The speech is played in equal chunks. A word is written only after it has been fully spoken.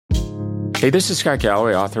Hey, this is Scott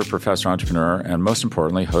Galloway, author, professor, entrepreneur, and most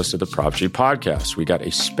importantly, host of the Prop G podcast. We got a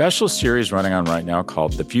special series running on right now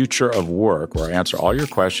called The Future of Work, where I answer all your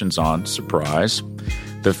questions on, surprise,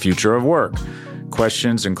 the future of work.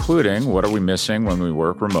 Questions including, what are we missing when we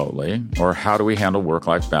work remotely? Or how do we handle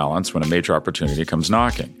work-life balance when a major opportunity comes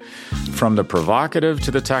knocking? From the provocative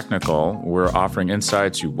to the technical, we're offering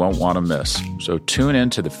insights you won't want to miss. So tune in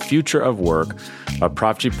to The Future of Work, a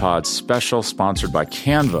Prop G Pod special sponsored by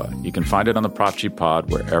Canva. You can find it on the Prop G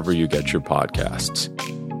Pod wherever you get your podcasts.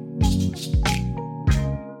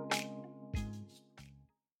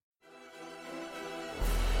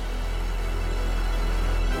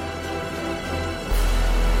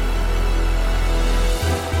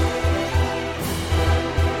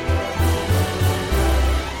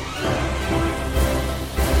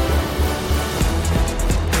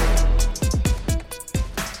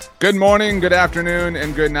 Good morning, good afternoon,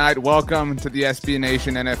 and good night. Welcome to the SB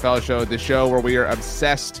Nation NFL show, the show where we are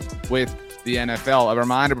obsessed with the NFL. A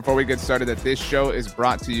reminder before we get started that this show is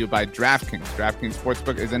brought to you by DraftKings. DraftKings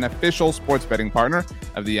Sportsbook is an official sports betting partner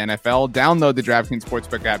of the NFL. Download the DraftKings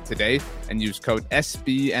Sportsbook app today and use code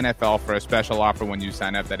SBNFL for a special offer when you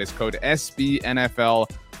sign up. That is code SBNFL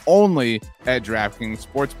only at DraftKings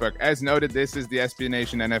Sportsbook. As noted, this is the SB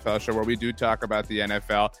Nation NFL show where we do talk about the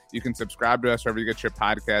NFL. You can subscribe to us wherever you get your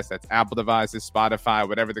podcast. That's Apple devices, Spotify,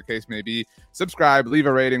 whatever the case may be. Subscribe, leave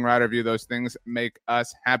a rating, write a review. Those things make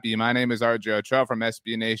us happy. My name is RJ Ochoa from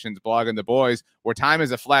SB Nation's Blog and the Boys, where time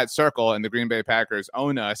is a flat circle and the Green Bay Packers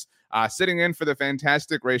own us. Sitting in for the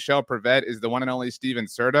fantastic Rachel Prevet is the one and only Steven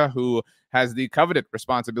Serta, who has the coveted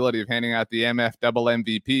responsibility of handing out the MF double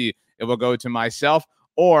MVP. It will go to myself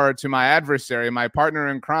or to my adversary, my partner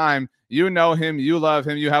in crime. You know him, you love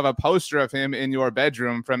him, you have a poster of him in your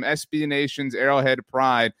bedroom from SB Nation's Arrowhead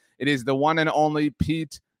Pride. It is the one and only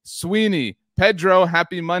Pete Sweeney. Pedro,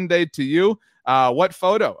 happy Monday to you. What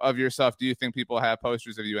photo of yourself do you think people have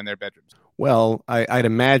posters of you in their bedrooms? Well, I'd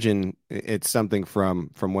imagine it's something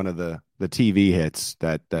from one of the TV hits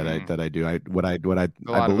that I do. What I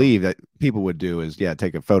believe that people would do is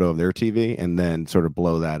take a photo of their TV and then sort of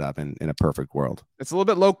blow that up in a perfect world. It's a little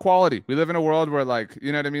bit low quality. We live in a world where, like,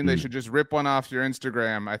 you know what I mean? They should just rip one off your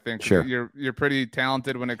Instagram. I think sure. You're pretty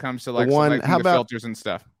talented when it comes to like selecting the filters and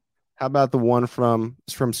stuff. How about the one from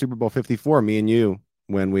Super Bowl 54? Me and you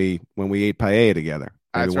when we ate paella together.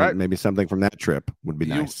 That's right. Maybe something from that trip would be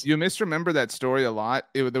nice. You misremember that story a lot.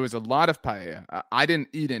 There was a lot of paella. I didn't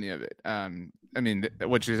eat any of it.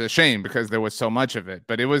 Which is a shame because there was so much of it.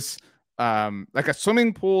 But it was like a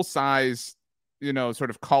swimming pool size, sort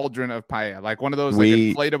of cauldron of paella, like one of those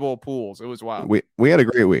inflatable pools. It was wild. We had a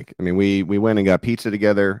great week. I mean, we went and got pizza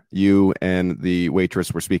together. You and the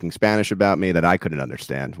waitress were speaking Spanish about me that I couldn't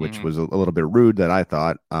understand, which was a little bit rude that I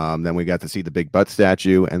thought. Then we got to see the big butt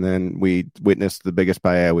statue, and then we witnessed the biggest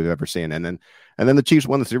paella we've ever seen. And then the Chiefs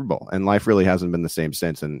won the Super Bowl, and life really hasn't been the same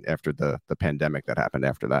since. And after the pandemic that happened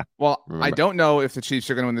after that. Well, I don't know if the Chiefs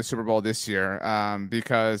are going to win the Super Bowl this year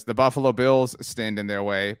because the Buffalo Bills stand in their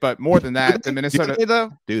way. But more than that, the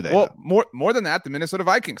Minnesota do they? Well, more than that, the Minnesota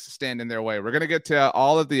Vikings stand in their way. We're going to get to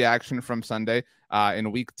all of the action from Sunday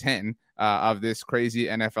in Week 10 of this crazy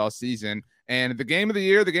NFL season. And the game of the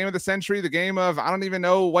year, the game of the century, the game of I don't even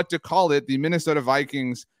know what to call it. The Minnesota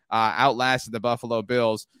Vikings outlasted the Buffalo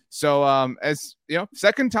Bills. So as you know,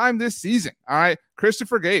 second time this season. All right.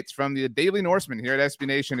 Christopher Gates from the Daily Norseman here at SB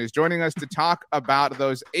Nation is joining us to talk about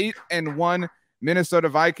those 8-1 Minnesota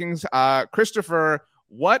Vikings. Christopher,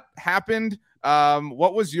 what happened?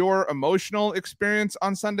 What was your emotional experience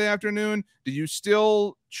on Sunday afternoon? Do you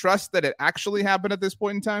still trust that it actually happened at this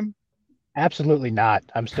point in time? Absolutely not.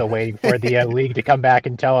 I'm still waiting for the league to come back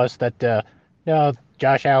and tell us that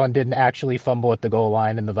Josh Allen didn't actually fumble at the goal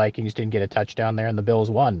line and the Vikings didn't get a touchdown there and the Bills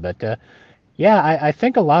won. But I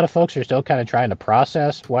think a lot of folks are still kind of trying to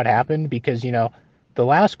process what happened because, the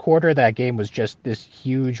last quarter of that game was just this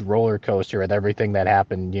huge roller coaster with everything that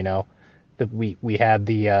happened. We had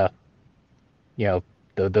the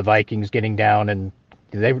Vikings getting down and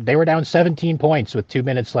they were down 17 points with 2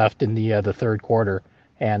 minutes left in the third quarter.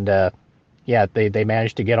 And they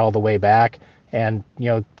managed to get all the way back and,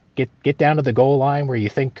 get down to the goal line where you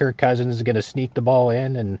think Kirk Cousins is going to sneak the ball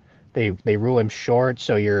in and they rule him short.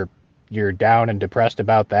 So you're down and depressed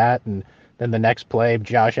about that. And then the next play,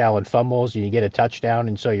 Josh Allen fumbles and you get a touchdown.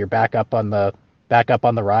 And so you're back up on the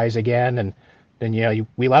rise again. And then,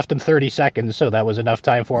 we left him 30 seconds. So that was enough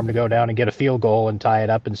time for him to go down and get a field goal and tie it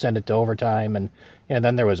up and send it to overtime. And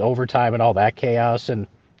then there was overtime and all that chaos. And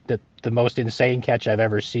the most insane catch I've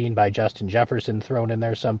ever seen by Justin Jefferson thrown in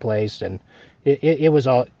there someplace. And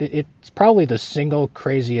it's probably the single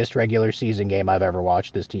craziest regular season game I've ever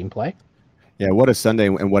watched this team play. Yeah, what a Sunday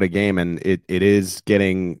and what a game. And it is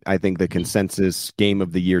getting, I think, the consensus game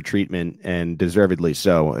of the year treatment, and deservedly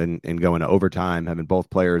so, and going to overtime, having both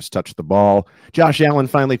players touch the ball. Josh Allen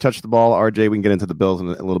finally touched the ball. RJ, we can get into the Bills in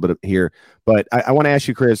a little bit here. But I want to ask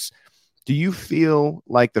you, Chris, do you feel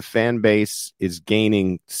like the fan base is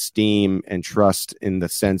gaining steam and trust in the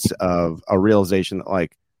sense of a realization that,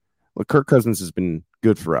 like, well, Kirk Cousins has been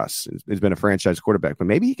good for us. He's been a franchise quarterback, but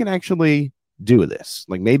maybe he can actually do this.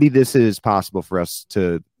 Like, maybe this is possible for us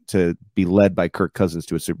to be led by Kirk Cousins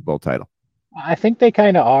to a Super Bowl title. I think they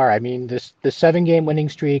kind of are. I mean, the 7-game winning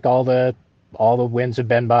streak, all the wins have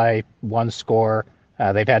been by one score.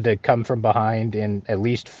 They've had to come from behind in at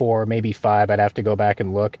least 4, maybe 5. I'd have to go back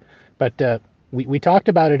and look. But we talked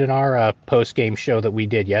about it in our post-game show that we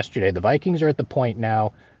did yesterday. The Vikings are at the point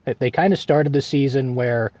now that they kind of started the season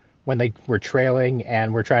where when they were trailing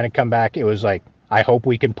and were trying to come back, it was like, I hope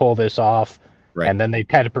we can pull this off. Right. And then they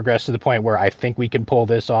kind of progressed to the point where I think we can pull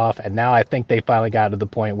this off. And now I think they finally got to the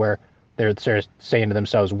point where they're saying to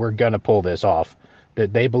themselves, we're going to pull this off.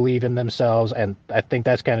 That they believe in themselves. And I think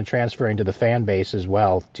that's kind of transferring to the fan base as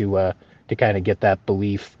well to kind of get that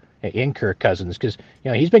belief in Kirk Cousins. Because,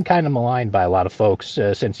 he's been kind of maligned by a lot of folks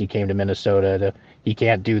since he came to Minnesota. He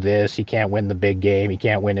can't do this. He can't win the big game. He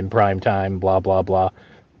can't win in prime time, blah, blah, blah.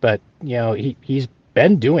 But, he's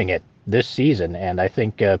been doing it this season, and I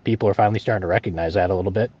think people are finally starting to recognize that a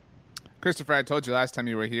little bit. Christopher, I told you last time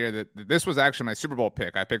you were here that this was actually my Super Bowl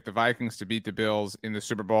pick. I picked the Vikings to beat the Bills in the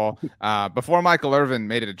Super Bowl. Before Michael Irvin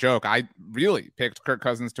made it a joke, I really picked Kirk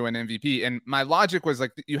Cousins to win MVP. And my logic was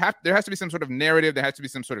like, there has to be some sort of narrative. There has to be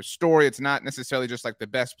some sort of story. It's not necessarily just like the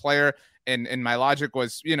best player. And my logic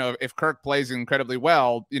was, if Kirk plays incredibly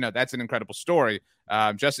well, that's an incredible story.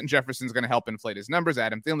 Justin Jefferson's going to help inflate his numbers.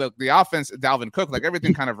 Adam Thielen, the offense, Dalvin Cook, like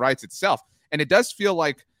everything kind of writes itself. And it does feel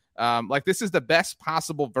like this is the best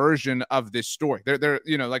possible version of this story. They're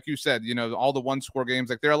like you said, all the 1-score games,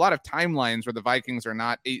 like there are a lot of timelines where the Vikings are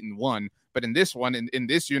not 8-1, but in this one, in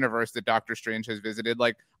this universe that Doctor Strange has visited,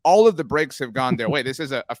 like all of the breaks have gone their way. This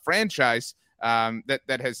is a franchise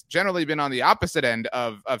that has generally been on the opposite end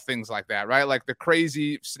of things like that, right? Like the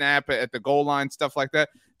crazy snap at the goal line, stuff like that.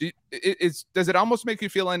 Does it almost make you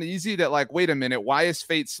feel uneasy that, like, wait a minute, why is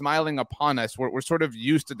fate smiling upon us? We're sort of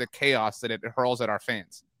used to the chaos that it hurls at our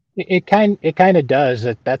fans. It kind of does.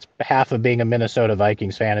 That's half of being a Minnesota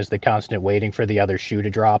Vikings fan, is the constant waiting for the other shoe to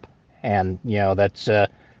drop. And, that's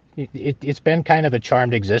it's been kind of a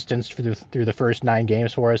charmed existence through the first 9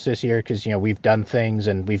 games for us this year, because, we've done things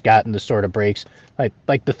and we've gotten the sort of breaks.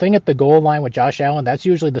 Like the thing at the goal line with Josh Allen, that's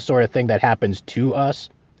usually the sort of thing that happens to us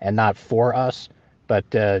and not for us. But,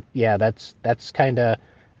 that's kind of,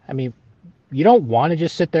 I mean, you don't want to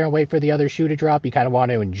just sit there and wait for the other shoe to drop. You kind of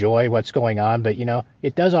want to enjoy what's going on. But,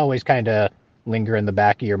 it does always kind of linger in the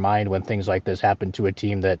back of your mind when things like this happen to a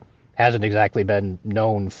team that hasn't exactly been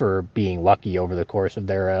known for being lucky over the course of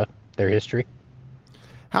their history.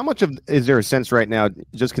 How much is there a sense right now,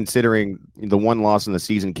 just considering the one loss in the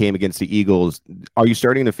season came against the Eagles, are you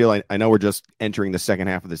starting to feel, I know we're just entering the second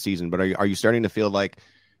half of the season, but are you starting to feel like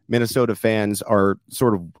Minnesota fans are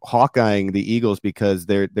sort of hawkeyeing the Eagles because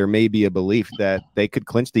there may be a belief that they could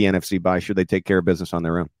clinch the NFC bye should they take care of business on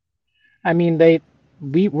their own? I mean,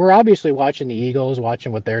 we're obviously watching the Eagles,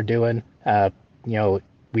 watching what they're doing.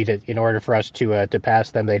 We did, in order for us to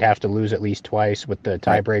pass them, they'd have to lose at least twice with the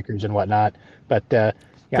tiebreakers and whatnot. But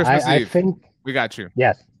I think we got you.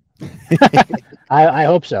 Yes, I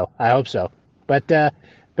hope so. But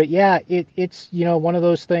yeah, it's one of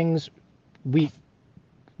those things.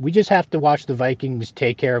 We just have to watch the Vikings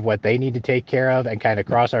take care of what they need to take care of and kind of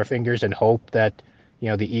cross our fingers and hope that,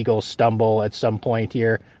 the Eagles stumble at some point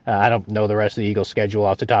here. I don't know the rest of the Eagles schedule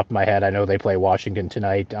off the top of my head. I know they play Washington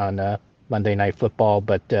tonight on Monday Night Football,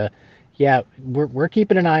 but we're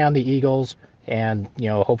keeping an eye on the Eagles, and,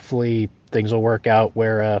 hopefully things will work out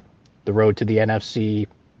where the road to the NFC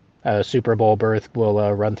Super Bowl berth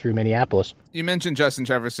will run through Minneapolis. You mentioned Justin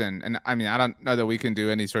Jefferson, and I mean, I don't know that we can do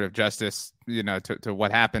any sort of justice, to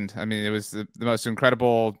what happened. I mean, it was the most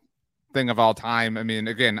incredible thing of all time. I mean,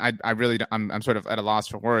 again, I'm sort of at a loss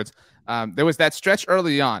for words. There was that stretch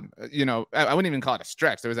early on, I wouldn't even call it a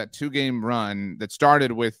stretch. There was that 2-game run that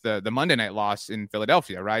started with the Monday night loss in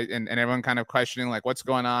Philadelphia, right? And everyone kind of questioning, like, what's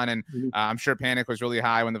going on? And I'm sure panic was really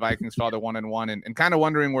high when the Vikings fell to 1-1 and kind of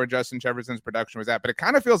wondering where Justin Jefferson's production was at. But it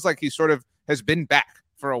kind of feels like he sort of has been back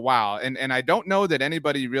for a while. And I don't know that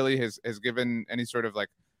anybody really has given any sort of like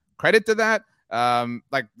credit to that.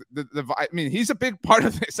 Like I mean, he's a big part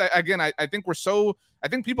of this. I think I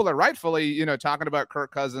think people are rightfully, talking about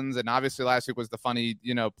Kirk Cousins, and obviously last week was the funny,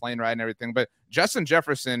 plane ride and everything. But Justin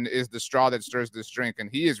Jefferson is the straw that stirs this drink, and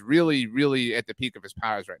he is really, really at the peak of his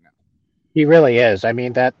powers right now. He really is. I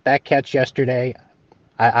mean, that catch yesterday,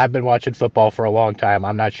 I've been watching football for a long time.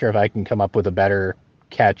 I'm not sure if I can come up with a better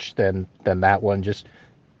catch than that one, just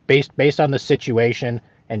based on the situation.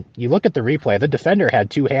 And you look at the replay, the defender had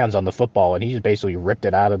two hands on the football, and he just basically ripped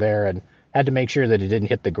it out of there and had to make sure that it didn't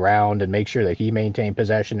hit the ground and make sure that he maintained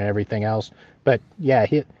possession and everything else. But yeah,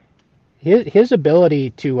 his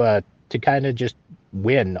ability to kind of just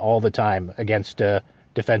win all the time against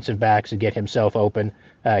defensive backs and get himself open.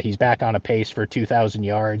 He's back on a pace for 2,000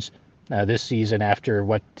 yards this season after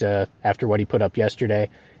what he put up yesterday.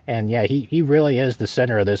 And yeah, he really is the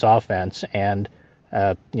center of this offense. And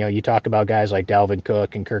you talk about guys like Dalvin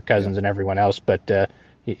Cook and Kirk Cousins and everyone else, but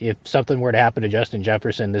if something were to happen to Justin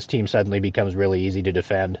Jefferson, this team suddenly becomes really easy to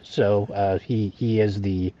defend. So he is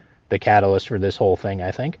the catalyst for this whole thing,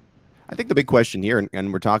 I think. I think the big question here,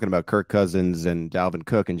 and we're talking about Kirk Cousins and Dalvin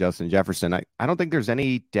Cook and Justin Jefferson, I don't think there's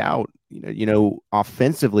any doubt,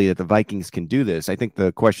 offensively that the Vikings can do this. I think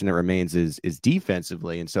the question that remains is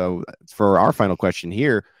defensively. And so for our final question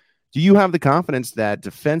here, do you have the confidence that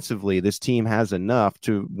defensively this team has enough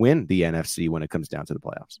to win the NFC when it comes down to the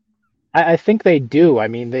playoffs? I think they do. I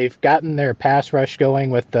mean, they've gotten their pass rush going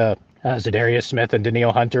with the Zadarius Smith and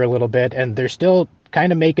Danielle Hunter a little bit, and they're still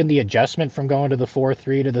kind of making the adjustment from going to the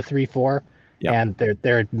 4-3 to the 3-4, and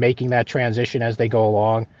they're making that transition as they go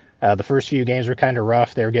along. The first few games were kind of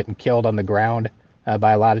rough. They were getting killed on the ground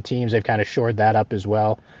by a lot of teams. They've kind of shored that up as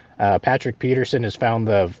well. Patrick Peterson has found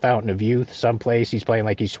the fountain of youth someplace. He's playing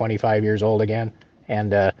like he's 25 years old again.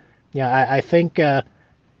 And, I think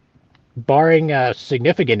barring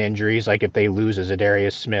significant injuries, like if they lose a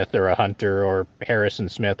Zadarius Smith or a Hunter or Harrison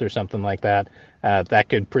Smith or something like that, that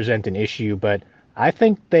could present an issue. But I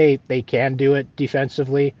think they can do it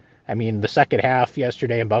defensively. I mean, the second half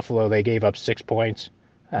yesterday in Buffalo, they gave up 6 points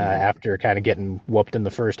after kind of getting whooped in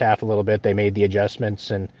the first half a little bit. They made the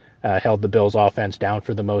adjustments and held the Bills' offense down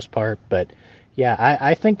for the most part. But, yeah,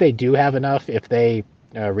 I think they do have enough if they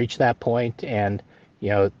reach that point. And,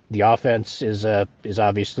 the offense is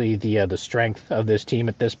obviously the strength of this team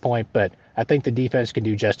at this point. But I think the defense can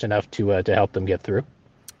do just enough to help them get through.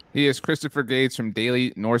 He is Christopher Gates from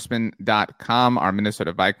DailyNorseman.com, our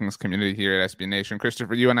Minnesota Vikings community here at SB Nation.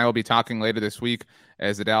 Christopher, you and I will be talking later this week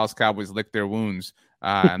as the Dallas Cowboys lick their wounds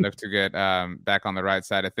and look to get back on the right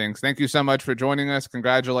side of things. Thank you so much for joining us.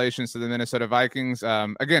 Congratulations to the Minnesota Vikings.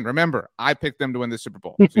 Again, remember, I picked them to win the Super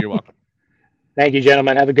Bowl, so you're welcome. Thank you,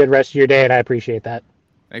 gentlemen. Have a good rest of your day, and I appreciate that.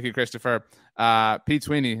 Thank you, Christopher. Pete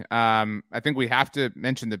Sweeney, I think we have to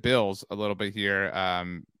mention the Bills a little bit here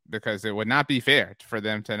because it would not be fair for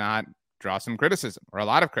them to not draw some criticism or a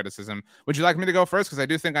lot of criticism. Would you like me to go first? Because I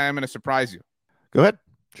do think I am going to surprise you. Go ahead.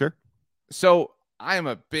 Sure. So I am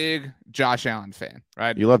a big Josh Allen fan,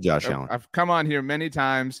 right? You love Josh Allen. I've come on here many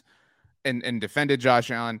times and defended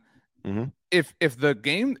Josh Allen. Mm-hmm. If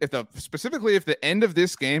the end of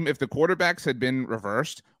this game, if the quarterbacks had been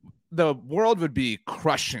reversed, the world would be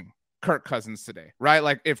crushing Kirk Cousins today, right?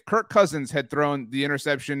 Like if Kirk Cousins had thrown the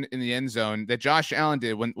interception in the end zone that Josh Allen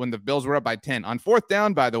did when the Bills were up by 10 on fourth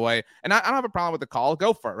down, by the way, and I don't have a problem with the call,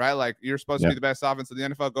 go for it, right? Like you're supposed to be the best offense of the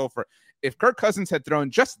NFL, go for it. If Kirk Cousins had thrown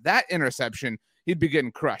just that interception, he'd be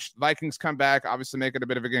getting crushed. Vikings come back, obviously make it a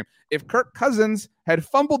bit of a game. If Kirk Cousins had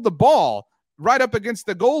fumbled the ball right up against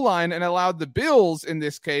the goal line and allowed the Bills, in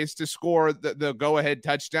this case, to score the go-ahead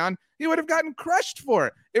touchdown, he would have gotten crushed for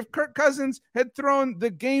it. If Kirk Cousins had thrown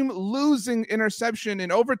the game-losing interception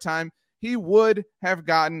in overtime, he would have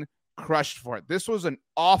gotten crushed for it. This was an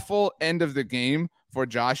awful end of the game for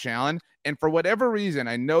Josh Allen. And for whatever reason,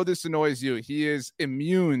 I know this annoys you, he is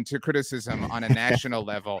immune to criticism on a national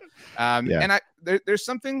level. And there's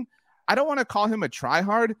something... I don't want to call him a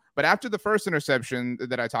tryhard, but after the first interception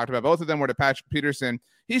that I talked about, both of them were to Patrick Peterson.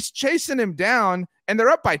 He's chasing him down, and they're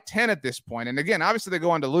up by 10 at this point. And again, obviously they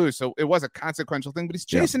go on to lose, so it was a consequential thing, but he's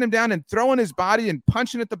chasing him down and throwing his body and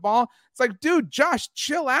punching at the ball. It's like, dude, Josh,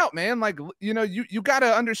 chill out, man. Like, you got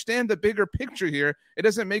to understand the bigger picture here. It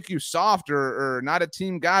doesn't make you soft or not a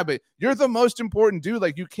team guy, but you're the most important dude.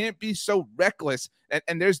 Like, you can't be so reckless.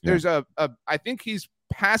 And there's I think he's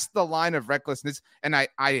past the line of recklessness, and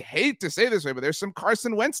I hate to say this way, but there's some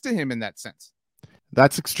Carson Wentz to him in that sense.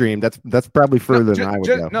 That's extreme. That's probably further than I would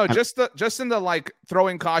go. No, just in the like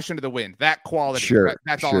throwing caution to the wind, that quality. Sure,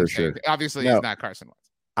 that's all I'm saying. Obviously, he's not Carson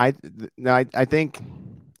Wentz. I think,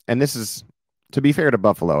 and this is to be fair to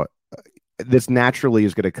Buffalo, this naturally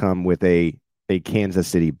is going to come with a Kansas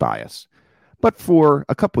City bias. But for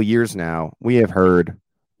a couple years now, we have heard,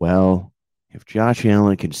 well, if Josh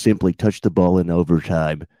Allen can simply touch the ball in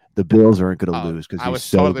overtime, the Bills aren't going to lose because he's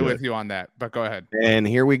so totally good. with you on that, but go ahead. And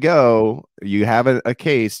here we go. You have a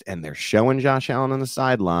case, and they're showing Josh Allen on the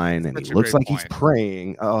sideline, and he looks like he's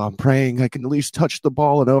praying. Oh, I'm praying I can at least touch the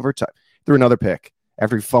ball in overtime. Threw another pick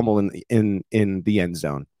after he fumbled in the end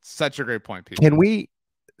zone. Such a great point, Pete. Can we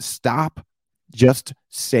stop just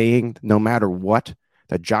saying, no matter what,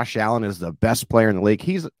 that Josh Allen is the best player in the league?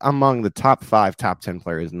 He's among the top 5, top 10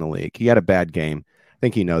 players in the league. He had a bad game. I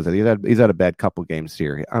think he knows that. He's had a bad couple games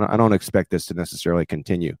here. I don't expect this to necessarily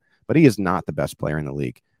continue, but he is not the best player in the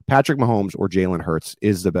league. Patrick Mahomes or Jalen Hurts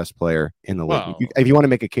is the best player in the league. If you want to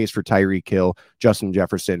make a case for Tyreek Hill, Justin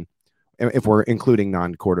Jefferson, if we're including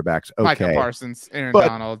non-quarterbacks, okay. Micah Parsons, Aaron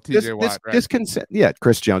Donald, TJ Watt, right?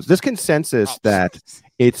 Chris Jones. This consensus that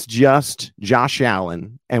it's just Josh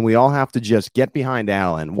Allen, and we all have to just get behind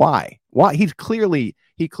Allen. Why? He clearly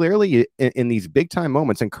in these big time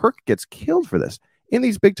moments, and Kirk gets killed for this. In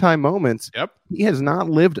these big time moments, he has not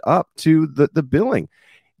lived up to the billing.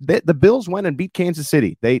 The Bills went and beat Kansas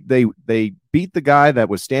City. They beat the guy that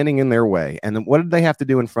was standing in their way. And then what did they have to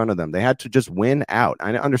do in front of them? They had to just win out.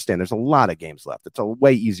 I understand there's a lot of games left. It's a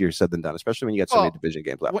way easier said than done, especially when you get so many division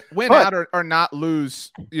games left. Win out or not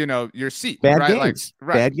lose, your seat. Bad right? games.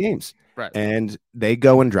 Bad games. Right. And they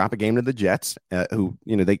go and drop a game to the Jets, who,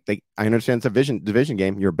 I understand it's a division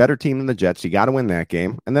game. You're a better team than the Jets. You got to win that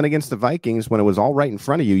game. And then against the Vikings, when it was all right in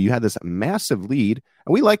front of you, you had this massive lead.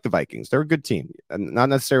 And we like the Vikings. They're a good team. And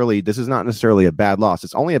this is not necessarily a bad loss.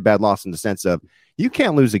 It's only a bad loss in the sense of you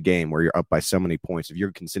can't lose a game where you're up by so many points if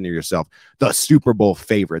you're considering yourself the Super Bowl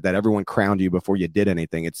favorite that everyone crowned you before you did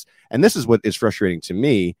anything. And this is what is frustrating to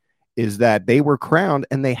me, is that they were crowned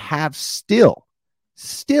and they have still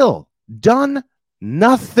done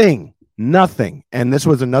nothing. And this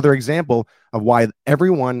was another example of why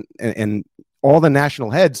everyone and all the national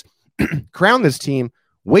heads crown this team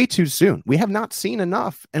way too soon. We have not seen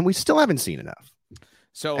enough, and we still haven't seen enough.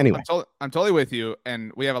 So anyway, I'm totally with you,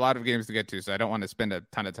 and we have a lot of games to get to, so I don't want to spend a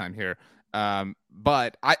ton of time here.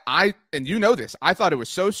 But I and you know this, I thought it was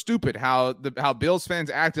so stupid how Bills fans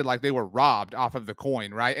acted like they were robbed off of the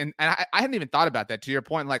coin, right? And I hadn't even thought about that, to your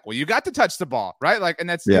point. Like, well, you got to touch the ball, right? Like, and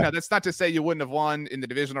that's that's not to say you wouldn't have won in the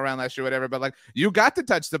divisional round last year, whatever. But like, you got to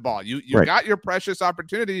touch the ball. You right. got your precious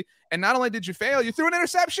opportunity, and not only did you fail, you threw an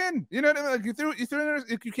interception. You know what I mean? Like, you threw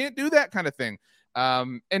you can't do that kind of thing.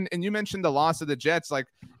 And you mentioned the loss of the Jets. Like,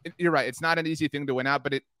 you're right, it's not an easy thing to win out,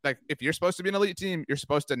 but if you're supposed to be an elite team, you're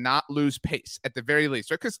supposed to not lose pace at the very least,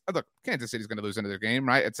 right? Because look, Kansas City's going to lose another game,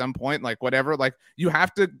 right? At some point, like whatever, like you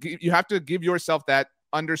have to give yourself that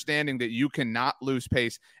understanding that you cannot lose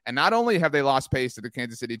pace. And not only have they lost pace to the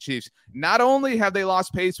Kansas City Chiefs, not only have they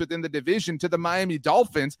lost pace within the division to the Miami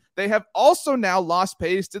Dolphins, they have also now lost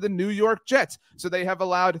pace to the New York Jets. So they have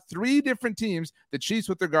allowed 3 different teams, the Chiefs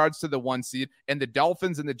with regards to the 1 seed and the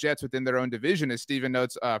Dolphins and the Jets within their own division, as Steven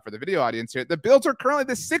notes for the video audience here. The Bills are currently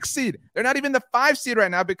the 6th seed. They're not even the 5 seed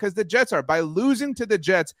right now because the Jets are. By losing to the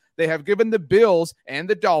Jets, they have given the Bills and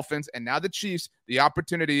the Dolphins and now the Chiefs the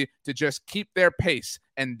opportunity to just keep their pace,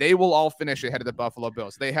 and they will all finish ahead of the Buffalo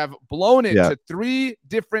Bills. They have blown it to 3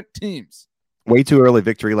 different teams. Way too early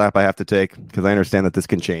victory lap I have to take because I understand that this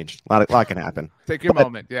can change. A lot can happen. Take your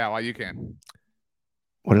moment. Yeah, while you can.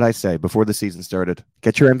 What did I say before the season started?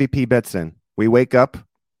 Get your MVP bets in. We wake up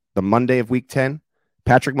the Monday of week 10,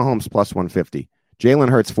 Patrick Mahomes plus 150, Jalen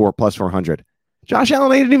Hurts plus 400. Josh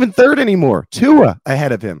Allen ain't even third anymore. Tua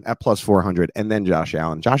ahead of him at plus 400, and then Josh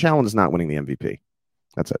Allen. Josh Allen is not winning the MVP.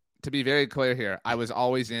 That's it. To be very clear here, I was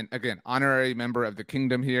always honorary member of the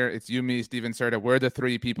kingdom here. It's you, me, Steven Serta. We're the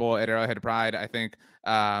 3 people at Arrowhead Pride. I think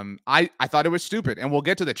I thought it was stupid, and we'll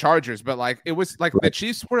get to the Chargers, but like it was like the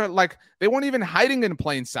Chiefs were like they weren't even hiding in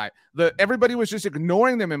plain sight. Everybody was just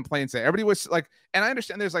ignoring them in plain sight. Everybody was like, and I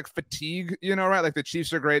understand there's like fatigue, right? Like the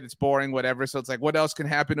Chiefs are great, it's boring, whatever. So it's like, what else can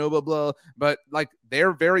happen? Oh, blah blah. But like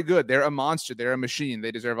they're very good. They're a monster. They're a machine.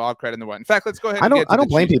 They deserve all credit in the world. In fact, let's go ahead. I don't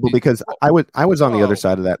blame people because I was on the other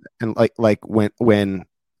side of that, and like when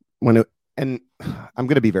and I'm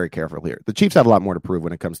going to be very careful here. The Chiefs have a lot more to prove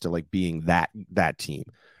when it comes to like being that team,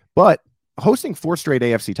 but hosting 4 straight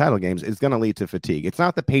AFC title games is going to lead to fatigue. It's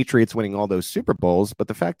not the Patriots winning all those Super Bowls, but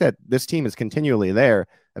the fact that this team is continually there,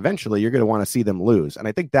 eventually you're going to want to see them lose. And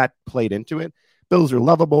I think that played into it. Bills are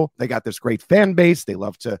lovable. They got this great fan base. They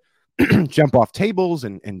love to jump off tables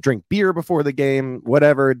and drink beer before the game,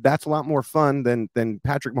 whatever. That's a lot more fun than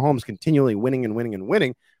Patrick Mahomes continually winning and winning and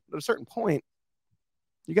winning. But at a certain point,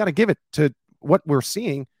 you got to give it to what we're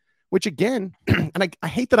seeing, which again, and I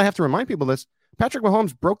hate that I have to remind people this, Patrick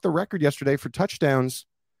Mahomes broke the record yesterday for touchdowns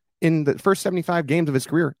in the first 75 games of his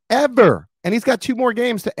career ever. And he's got 2 more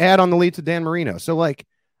games to add on the lead to Dan Marino. So like,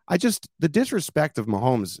 the disrespect of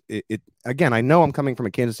Mahomes, it again, I know I'm coming from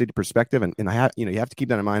a Kansas City perspective, and I have, you have to keep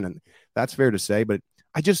that in mind, and that's fair to say, but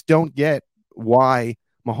I just don't get why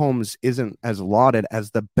Mahomes isn't as lauded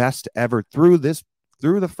as the best ever through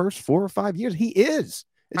the first 4 or 5 years. He is.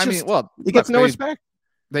 He gets no respect.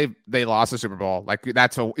 They lost the Super Bowl. Like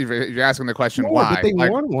if you're asking the question why. But they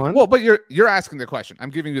won one. Well, but you're asking the question. I'm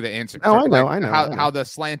giving you the answer. Oh, I know. How the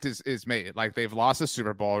slant is made. Like they've lost the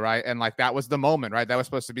Super Bowl, right? And like that was the moment, right? That was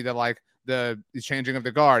supposed to be the changing of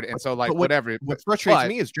the guard. And so like whatever. What frustrates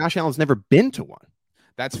me is Josh Allen's never been to one.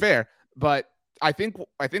 That's fair, but I think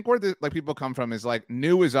where the people come from is like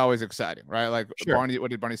new is always exciting, right? Like sure. What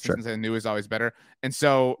did Barney Stinson say? New is always better. And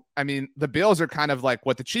so, I mean, the Bills are kind of like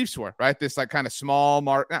what the Chiefs were, right? This like kind of not small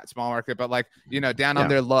market, but like, down on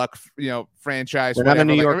their luck, franchise. They're not a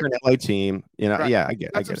New York or an LA team, Right. Yeah, I get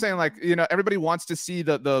it. That's what I'm saying. Like, everybody wants to see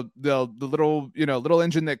the little, little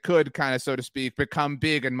engine that could kind of, so to speak, become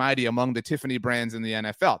big and mighty among the Tiffany brands in the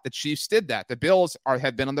NFL. The Chiefs did that. The Bills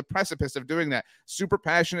have been on the precipice of doing that. Super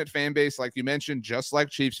passionate fan base, like you mentioned, just like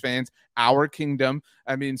Chiefs fans, our kingdom.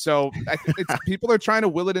 I mean, so people are trying to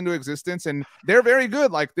will it into existence, and they're very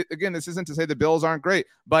good. Like, again, this isn't to say the Bills aren't great,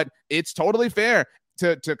 but it's totally fair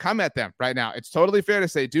to come at them right now. It's totally fair to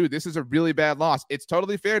say, dude, this is a really bad loss. It's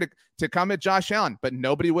totally fair to come at Josh Allen, but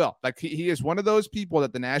nobody will. Like, he is one of those people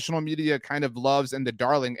that the national media kind of loves and the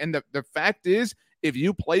darling. And the fact is, if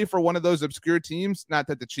you play for one of those obscure teams, not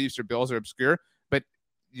that the Chiefs or Bills are obscure, but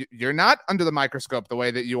you're not under the microscope the way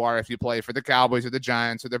that you are if you play for the Cowboys or the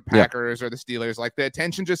Giants or the Packers or the Steelers. Like, the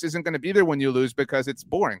attention just isn't going to be there when you lose because it's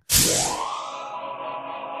boring.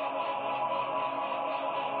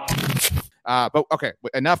 But okay,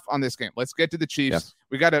 enough on this game. Let's get to the Chiefs. Yes.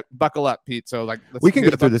 We got to buckle up, Pete. So like, we can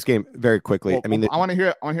get through this game very quickly. Well, I mean, I want to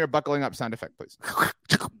hear a buckling up sound effect, please.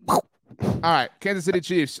 All right, Kansas City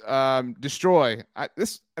Chiefs destroy.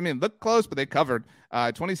 Look close, but they covered.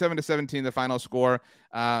 27-17, the final score.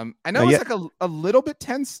 I know it's like a little bit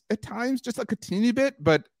tense at times, just like a teeny bit,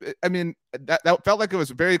 but I mean that felt like it was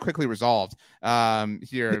very quickly resolved.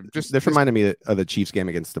 Here, this reminded me of the Chiefs game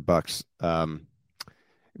against the Bucks.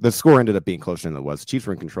 The score ended up being closer than it was. The Chiefs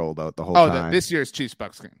were in control the whole time. This year's Chiefs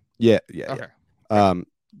Bucks game. Yeah. Okay. Yeah.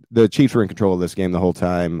 The Chiefs were in control of this game the whole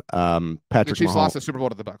time. Patrick the Chiefs Mahomes lost the Super Bowl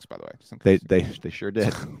to the Bucks, by the way. They sure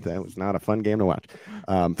did. That was not a fun game to watch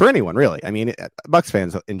for anyone, really. I mean, Bucks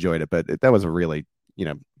fans enjoyed it, but that was a really,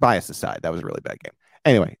 bias aside, that was a really bad game.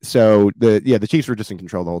 Anyway, so the Chiefs were just in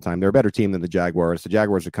control the whole time. They're a better team than the Jaguars. The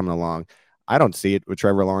Jaguars are coming along. I don't see it with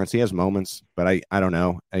Trevor Lawrence. He has moments, but I don't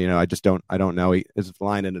know. I don't know. His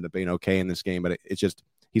line ended up being okay in this game, but it's just,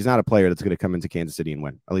 he's not a player that's going to come into Kansas City and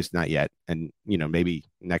win, at least not yet. And, maybe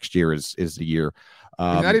next year is the year.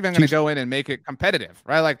 He's not even going to go in and make it competitive,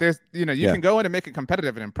 right? Like there's, you can go in and make it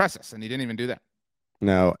competitive and impress us. And he didn't even do that.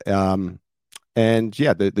 No. And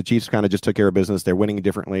yeah, the Chiefs kind of just took care of business. They're winning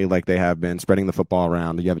differently, like they have been, spreading the football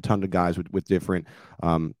around. You have a ton of guys with different,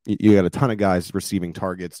 you got a ton of guys receiving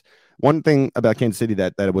targets. One thing about Kansas City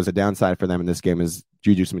that was a downside for them in this game is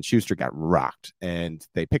Juju Smith-Schuster got rocked, and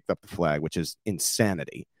they picked up the flag, which is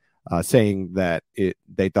insanity, saying that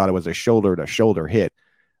they thought it was a shoulder-to-shoulder hit.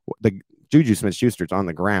 The Juju Smith-Schuster's on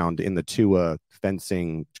the ground in the Tua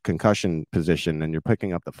fencing concussion position, and you're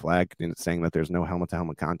picking up the flag and saying that there's no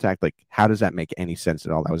helmet-to-helmet contact. Like, how does that make any sense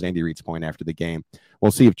at all? That was Andy Reid's point after the game.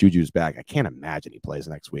 We'll see if Juju's back. I can't imagine he plays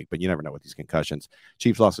next week, but you never know with these concussions.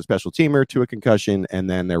 Chiefs lost a special teamer to a concussion, and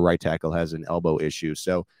then their right tackle has an elbow issue.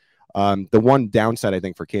 So the one downside, I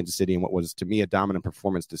think, for Kansas City and what was, to me, a dominant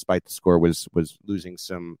performance despite the score was losing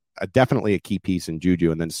definitely a key piece in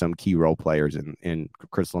Juju, and then some key role players in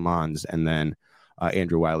Chris Lamons and then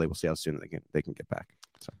Andrew Wiley. We'll see how soon they can get back.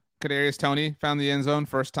 So. Kadarius Toney found the end zone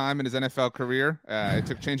first time in his NFL career. It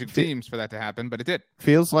took changing teams for that to happen, but it did.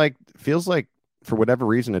 Feels like for whatever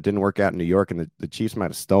reason it didn't work out in New York, and the Chiefs might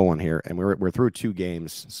have stolen here. And we're through 2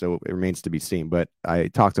 games, so it remains to be seen. But I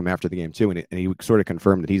talked to him after the game too, and he sort of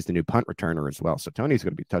confirmed that he's the new punt returner as well. So Toney's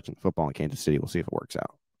going to be touching the football in Kansas City. We'll see if it works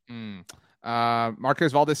out.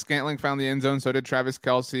 Marquez Valdes-Scantling found the end zone. So did Travis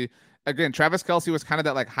Kelce. Again, Travis Kelce was kind of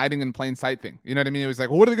that like hiding in plain sight thing. You know what I mean? It was like,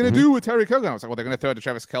 well, what are they going to do with Tyreek Hill? I was like, well, they're going to throw it to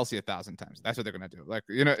Travis Kelce 1,000 times. That's what they're going to do. Like,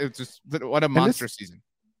 it's just what a monster season.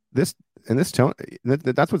 This tone,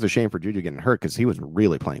 that's what's a shame for Juju getting hurt, because he was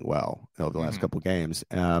really playing well over the last couple of games.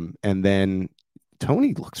 And then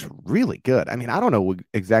Toney looks really good. I mean, I don't know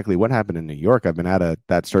exactly what happened in New York. I've been out of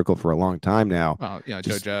that circle for a long time now. Well,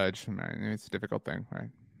 Joe Judge. I mean, it's a difficult thing, right?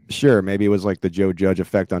 Sure, maybe it was like the Joe Judge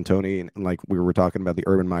effect on Toney, and like we were talking about the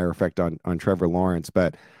Urban Meyer effect on Trevor Lawrence.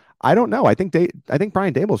 But I don't know. I think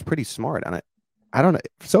Brian Dable is pretty smart, and I don't know.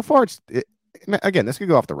 So far, again, this could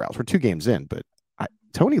go off the rails. We're 2 games in, but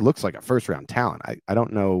Tony looks like a first round talent. I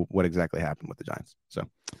don't know what exactly happened with the Giants. So,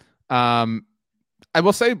 I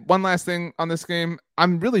will say one last thing on this game.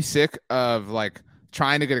 I'm really sick of like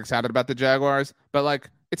trying to get excited about the Jaguars, but like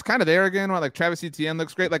it's kind of there again. Where like Travis Etienne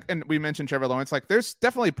looks great. Like, and we mentioned Trevor Lawrence. Like, there's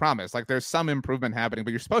definitely promise. Like, there's some improvement happening,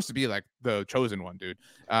 but you're supposed to be like the chosen one, dude.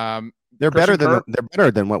 They're better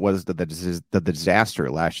than what was the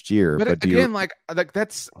disaster last year. But again, like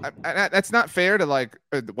that's not fair to like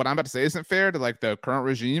what I'm about to say isn't fair to like the current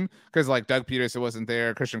regime, because like Doug Peterson wasn't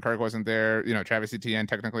there, Christian Kirk wasn't there, Travis Etienne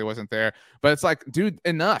technically wasn't there. But it's like, dude,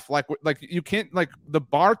 enough. Like you can't, like, the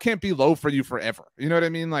bar can't be low for you forever. You know what I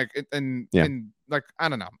mean? Like and like, I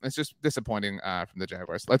don't know. It's just disappointing from the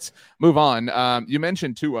Jaguars. Let's move on. You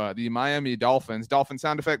mentioned Tua, the Miami Dolphins. Dolphin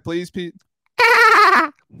sound effect, please, Pete.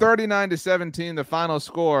 39-17, the final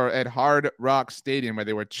score at Hard Rock Stadium, where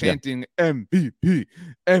they were chanting MVP,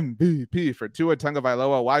 MVP for Tua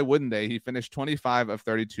Tagovailoa. Why wouldn't they? He finished 25 of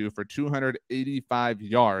 32 for 285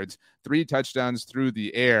 yards, 3 touchdowns through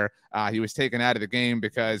the air. He was taken out of the game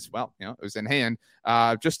because, well, it was in hand.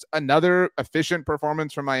 Just another efficient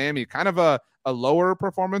performance from Miami. Kind of a lower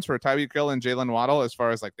performance for Tyreek Hill and Jalen Waddle as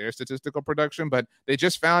far as like their statistical production, but they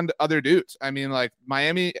just found other dudes. I mean, like,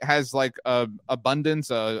 Miami has like a abundance,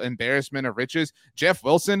 embarrassment of riches. Jeff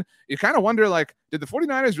Wilson, you kind of wonder, like, did the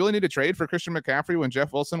 49ers really need to trade for Christian McCaffrey when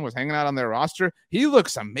Jeff Wilson was hanging out on their roster? He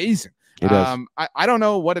looks amazing. He does. I don't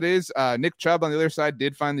know what it is. Nick Chubb on the other side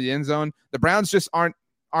did find the end zone. The Browns just aren't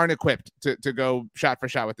equipped to go shot for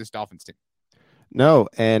shot with this Dolphins team. No,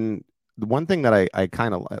 and the one thing that I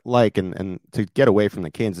kind of like, and to get away from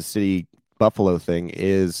the Kansas City Buffalo thing,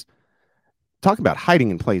 is talk about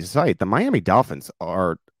hiding in plain sight. The Miami Dolphins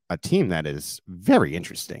are a team that is very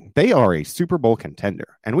interesting. They are a Super Bowl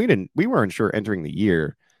contender, and we weren't sure entering the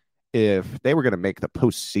year if they were going to make the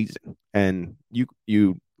postseason. And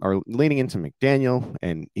you are leaning into McDaniel,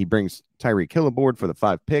 and he brings Tyreek Hill aboard for the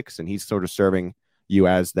 5 picks, and he's sort of serving you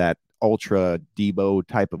as that ultra Debo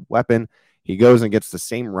type of weapon. He goes and gets the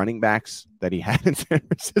same running backs that he had in San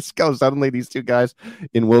Francisco. Suddenly, these 2 guys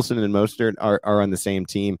in Wilson and Mostert are on the same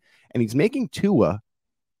team, and he's making Tua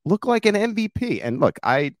look like an MVP. And look,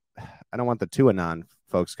 I don't want the Tua-non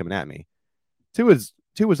folks coming at me. Tua's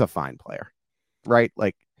a fine player, right?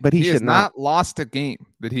 Like, but he has not lost a game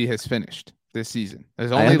that he has finished this season.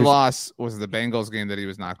 His only loss was the Bengals game that he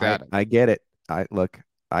was knocked out of. I get it. I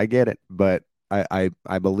get it, but I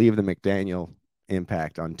believe the McDaniel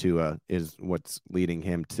impact on Tua is what's leading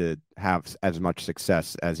him to have as much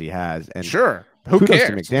success as he has. And sure, who cares?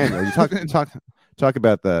 To McDaniel. You talk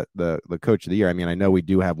about the coach of the year. I mean, I know we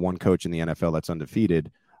do have one coach in the NFL that's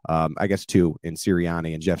undefeated. I guess 2 in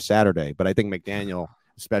Sirianni and Jeff Saturday. But I think McDaniel,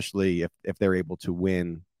 especially if they're able to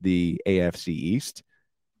win the AFC East,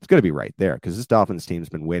 it's going to be right there, because this Dolphins team has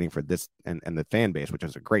been waiting for this, and the fan base, which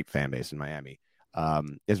is a great fan base in Miami,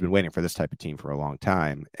 has been waiting for this type of team for a long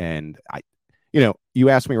time. And you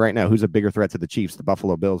ask me right now, who's a bigger threat to the Chiefs, the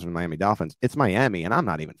Buffalo Bills or the Miami Dolphins? It's Miami, and I'm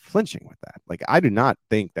not even flinching with that. Like, I do not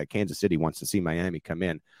think that Kansas City wants to see Miami come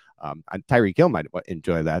in. Tyreek Hill might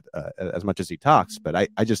enjoy that as much as he talks, but I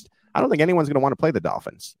don't think anyone's going to want to play the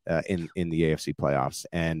Dolphins in the AFC playoffs.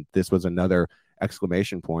 And this was another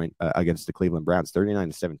exclamation point against the Cleveland Browns,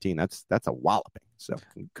 39-17. That's a walloping. So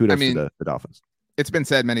kudos to the Dolphins. It's been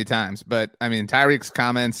said many times, but I mean, Tyreek's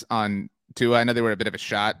comments on Tua, I know they were a bit of a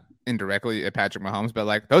shot indirectly at Patrick Mahomes, but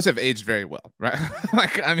like, those have aged very well, right?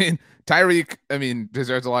 Like, I mean, Tyreek,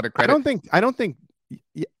 deserves a lot of credit. I don't think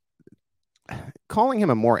calling him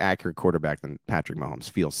a more accurate quarterback than Patrick Mahomes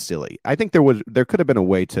feels silly. I think there could have been a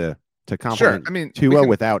way to compliment Tua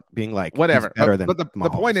without being like, whatever. Better than but the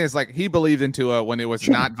point is, like, he believed in Tua when it was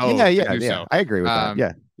not vogue. Yeah. So. I agree with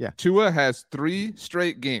that. Yeah. Tua has 3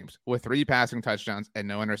 straight games with 3 passing touchdowns and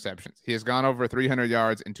no interceptions. He has gone over 300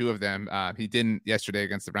 yards in 2 of them. He didn't yesterday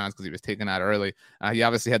against the Browns because he was taken out early. He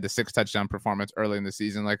obviously had the 6 touchdown performance early in the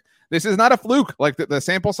season. Like, this is not a fluke. Like, the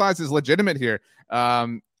sample size is legitimate here.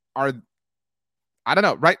 I don't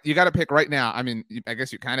know, right? You got to pick right now. I mean, I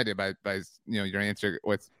guess you kind of did by your answer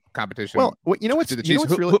with competition. Well, what's the Chiefs?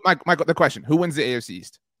 Michael, the question: who wins the AFC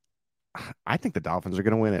East? I think the Dolphins are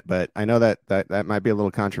going to win it, but I know that might be a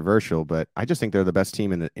little controversial. But I just think they're the best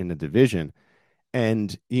team in the division.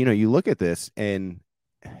 And you look at this, and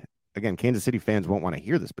again, Kansas City fans won't want to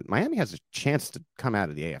hear this, but Miami has a chance to come out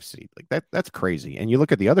of the AFC. Like that's crazy. And you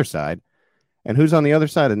look at the other side, and who's on the other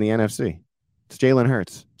side in the NFC? It's Jalen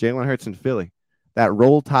Hurts in Philly. that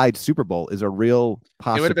Roll Tide Super Bowl is a real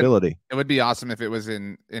possibility. It would be awesome if it was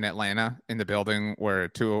in Atlanta, in the building where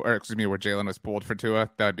where Jalen was pulled for Tua.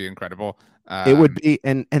 That would be incredible. It would be,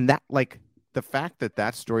 and that, like, the fact that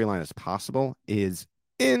storyline is possible is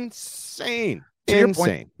insane.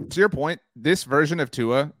 To your point, this version of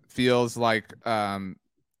Tua feels like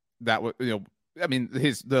that would, I mean,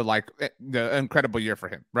 the incredible year for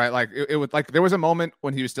him, right? Like it was like there was a moment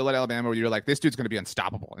when he was still at Alabama where you were like, this dude's going to be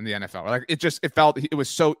unstoppable in the NFL. Like it was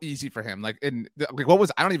so easy for him. Like I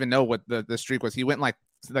don't even know what the streak was. He went like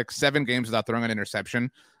 7 games without throwing an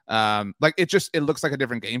interception. It looks like a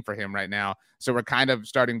different game for him right now. So we're kind of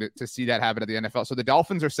starting to see that happen at the NFL. So the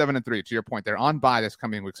Dolphins are 7-3. To your point, they're on bye this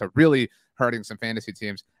coming week, so really hurting some fantasy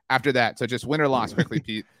teams. After that, so just win or loss quickly,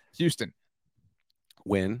 Pete. Houston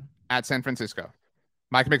win at San Francisco.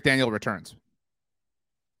 Mike McDaniel returns.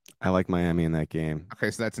 I like Miami in that game.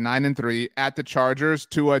 Okay, so that's 9-3 at the Chargers.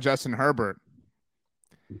 Tua, Justin Herbert.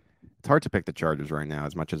 It's hard to pick the Chargers right now.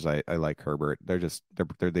 As much as I like Herbert,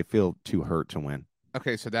 they feel too hurt to win.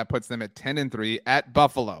 Okay, so that puts them at 10-3 at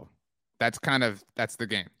Buffalo. That's the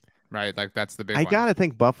game, right? Like that's the big one. I gotta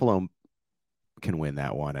think Buffalo can win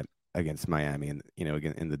that one against Miami, and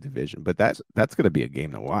again in the division. But that's going to be a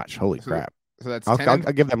game to watch. Holy crap! So that's I'll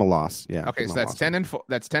give them a loss. Yeah. Okay, so that's 10-4.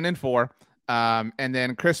 That's 10-4. And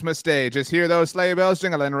then Christmas Day, just hear those sleigh bells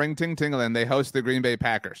jingling, ring ting tingling. They host the Green Bay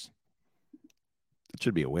Packers. It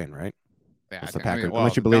should be a win, right? Yeah,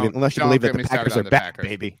 unless you believe that the Packers are back,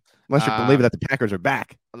 baby. Unless you believe that the Packers are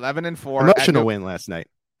back. 11-4. Emotional win last night.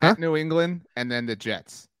 At New England, and then the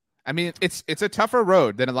Jets. I mean, it's a tougher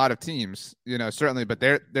road than a lot of teams, certainly, but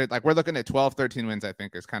they're like, we're looking at 12-13 wins, I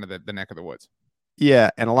think, is kind of the neck of the woods. Yeah,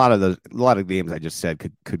 and a lot of games I just said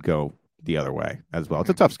could go the other way as well. It's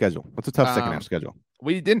a tough schedule. It's a tough second half schedule.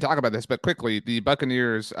 We didn't talk about this, but quickly, the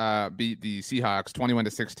Buccaneers beat the Seahawks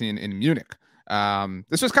 21-16 in Munich.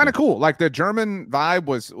 This was kind of cool. Like the German vibe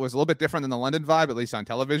was a little bit different than the London vibe, at least on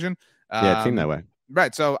television. Yeah, it seemed that way.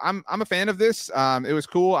 Right. So I'm a fan of this. It was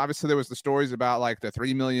cool. Obviously, there was the stories about like the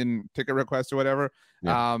 3 million ticket requests or whatever.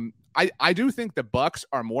 Yeah. I do think the Bucs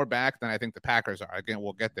are more back than I think the Packers are. Again,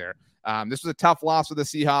 we'll get there. This was a tough loss for the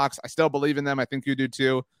Seahawks. I still believe in them. I think you do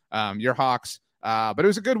too. Your Hawks. But it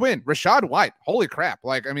was a good win. Rachaad White. Holy crap.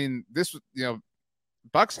 Like, I mean, this,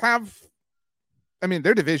 Bucs have,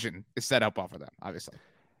 their division is set up well for them, obviously.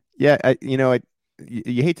 Yeah.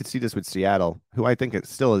 You hate to see this with Seattle, who I think it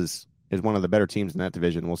still is one of the better teams in that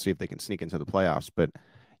division. We'll see if they can sneak into the playoffs. But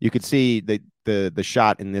you could see the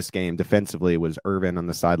shot in this game defensively was Irvin on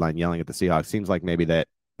the sideline yelling at the Seahawks. Seems like maybe that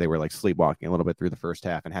they were like sleepwalking a little bit through the first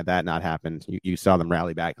half. And had that not happened, you saw them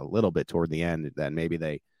rally back a little bit toward the end. Then maybe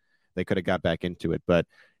they could have got back into it. But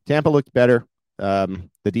Tampa looked better. The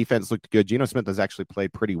defense looked good. Geno Smith has actually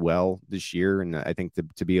played pretty well this year. And I think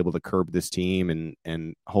to be able to curb this team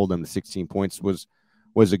and hold them to 16 points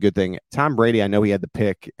was a good thing. Tom Brady, I know he had the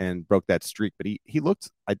pick and broke that streak, but he looked,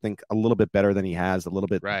 I think, a little bit better than he has, a little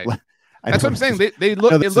bit. Right. That's what I'm saying. It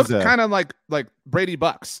looked kind of like Brady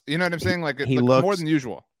Bucks. You know what I'm saying? Like he looked more than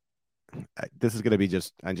usual. This is going to be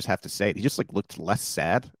I just have to say it. He just looked less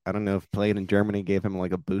sad. I don't know if playing in Germany gave him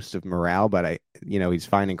like a boost of morale, but he's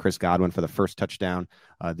finding Chris Godwin for the first touchdown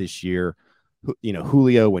this year.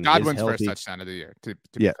 Julio when Godwin's he is healthy, first touchdown of the year. To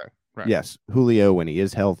yeah. be fair. Right. Yes, Julio when he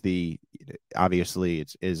is healthy, obviously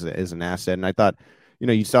is an asset. And I thought,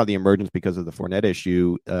 you saw the emergence because of the Fournette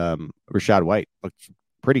issue. Rachaad White looked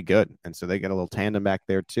pretty good, and so they got a little tandem back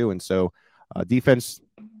there too. And so defense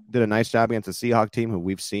did a nice job against the Seahawks team, who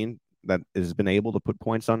we've seen that has been able to put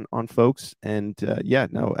points on folks. And being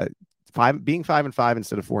 5-5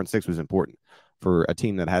 instead of 4-6 was important for a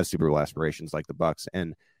team that has Super Bowl aspirations like the Bucs,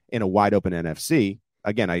 and in a wide open NFC.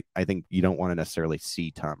 Again, I think you don't want to necessarily see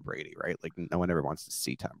Tom Brady, right? Like no one ever wants to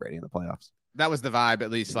see Tom Brady in the playoffs. That was the vibe, at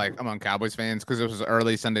least like among Cowboys fans, because it was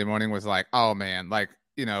early Sunday morning, was like, oh man, like,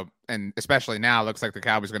 and especially now it looks like the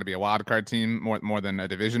Cowboys are going to be a wild card team more than a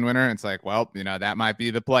division winner. It's like, well, that might be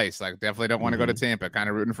the place. Like definitely don't want to go to Tampa, kind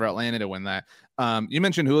of rooting for Atlanta to win that. You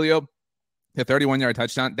mentioned Julio, the 31-yard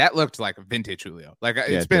touchdown. That looked like vintage Julio. Like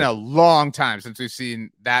it's been a long time since we've seen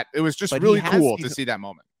that. It was just really cool to see that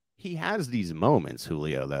moment. He has these moments,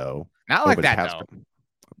 Julio, though. Not like that, though.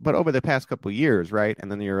 But over the past couple of years, right?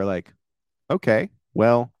 And then you're like, okay,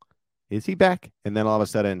 well, is he back? And then all of a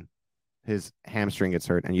sudden, his hamstring gets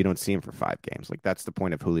hurt, and you don't see him for 5 games. Like, that's the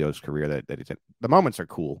point of Julio's career that he's in. The moments are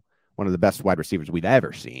cool. One of the best wide receivers we've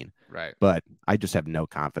ever seen. Right. But I just have no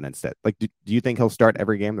confidence that, like, do you think he'll start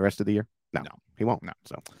every game the rest of the year? No, he won't. No.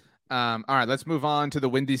 So, all right, let's move on to the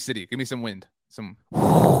Windy City. Give me some wind.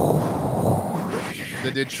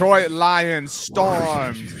 The Detroit Lions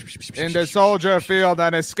stormed into Soldier Field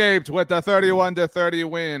and escaped with the 31-30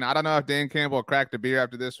 win. I don't know if Dan Campbell cracked a beer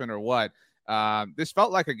after this one or what. This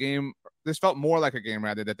felt like a game. This felt more like a game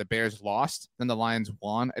rather that the Bears lost than the Lions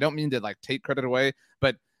won. I don't mean to like take credit away,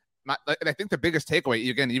 but I think the biggest takeaway,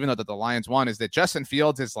 again, even though that the Lions won, is that Justin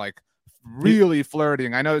Fields is like really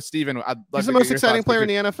flirting. I know, Steven, he's the most exciting player in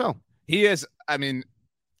the NFL. He is. I mean,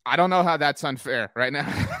 I don't know how that's unfair right now.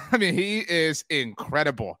 I mean, he is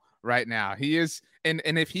incredible right now. He is. And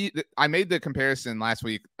if I made the comparison last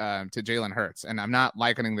week to Jalen Hurts, and I'm not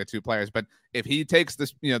likening the two players, but if he takes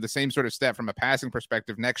this, the same sort of step from a passing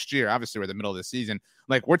perspective next year, obviously we're in the middle of the season,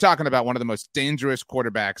 like we're talking about one of the most dangerous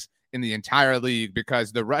quarterbacks in the entire league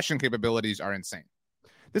because the rushing capabilities are insane.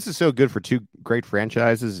 This is so good for two great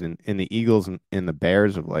franchises in the Eagles and in the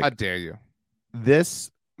Bears of like, how dare you?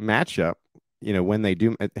 This matchup, when they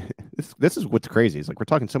do, this is what's crazy. It's like we're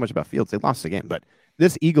talking so much about Fields. They lost the game, but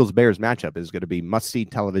this Eagles-Bears matchup is going to be must-see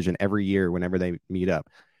television every year whenever they meet up.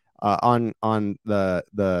 On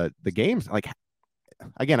the games, like,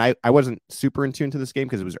 again, I wasn't super in tune to this game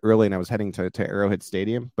because it was early and I was heading to Arrowhead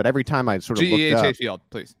Stadium. But every time I sort of looked up, Field,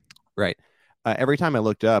 please. Right. Every time I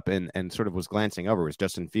looked up and sort of was glancing over, was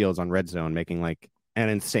Justin Fields on red zone making like an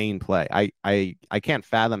insane play. I can't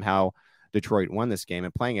fathom how Detroit won this game,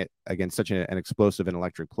 and playing it against such an explosive and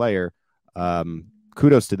electric player.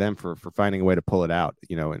 Kudos to them for finding a way to pull it out,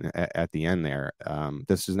 at the end there.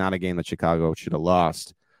 This is not a game that Chicago should have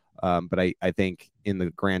lost. But I think in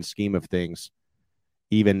the grand scheme of things,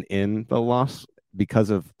 even in the loss, because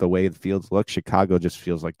of the way the fields look, Chicago just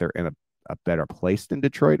feels like they're in a better place than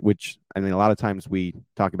Detroit, which, I mean, a lot of times we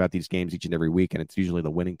talk about these games each and every week, and it's usually the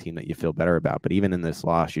winning team that you feel better about. But even in this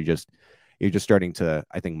loss, you're just starting to,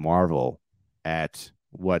 I think, marvel at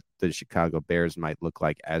what the Chicago Bears might look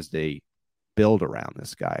like as they build around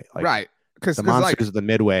this guy. Like, right. Because the monsters of the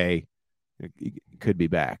Midway could be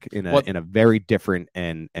back in a very different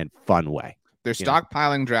and fun way. They're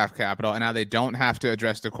stockpiling draft capital, and now they don't have to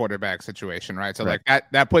address the quarterback situation, right? So like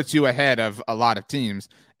that puts you ahead of a lot of teams.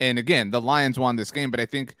 And again, the Lions won this game, but I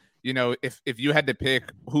think, if you had to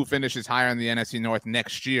pick who finishes higher in the NFC North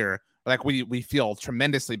next year, like we feel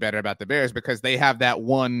tremendously better about the Bears because they have that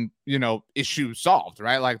one, issue solved,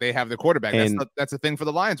 right? Like they have the quarterback. That's the thing for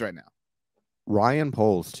the Lions right now. Ryan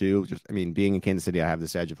Poles too. Just, I mean, being in Kansas City, I have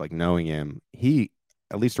this edge of like knowing him. He,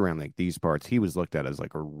 at least around like these parts, he was looked at as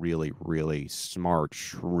like a really, really smart,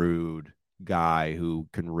 shrewd guy who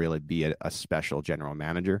can really be a special general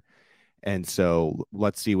manager. And so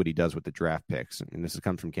let's see what he does with the draft picks. And this has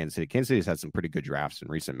come from Kansas City. Kansas City's had some pretty good drafts in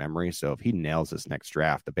recent memory. So if he nails this next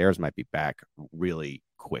draft, the Bears might be back really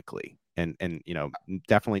quickly. And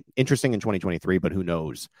definitely interesting in 2023, but who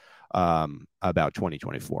knows about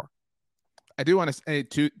 2024. I do want to say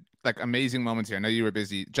two amazing moments here. I know you were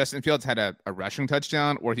busy. Justin Fields had a rushing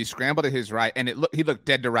touchdown where he scrambled to his right, and he looked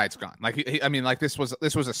dead to rights gone. Like this was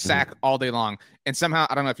a sack all day long, and somehow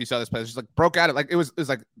I don't know if you saw this play, it just like broke out. It was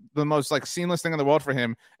like the most like seamless thing in the world for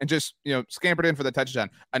him, and just scampered in for the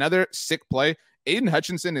touchdown. Another sick play. Aiden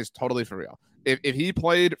Hutchinson is totally for real. If he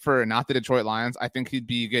played for not the Detroit Lions, I think he'd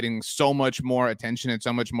be getting so much more attention and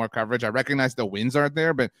so much more coverage. I recognize the wins aren't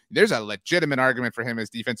there, but there's a legitimate argument for him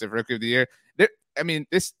as Defensive Rookie of the Year.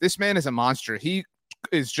 This man is a monster. He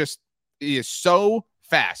is so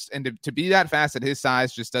fast, and to be that fast at his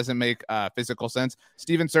size just doesn't make physical sense.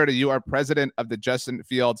 Steven Serta, you are president of the Justin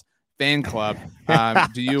Fields fan club.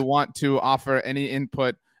 Do you want to offer any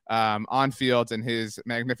input on Fields and his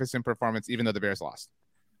magnificent performance, even though the Bears lost?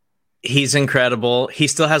 He's incredible. He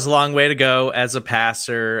still has a long way to go as a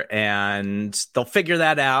passer, and they'll figure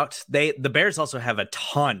that out. The Bears also have a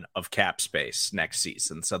ton of cap space next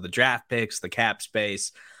season. So the draft picks, the cap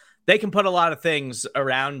space, they can put a lot of things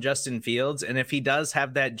around Justin Fields. And if he does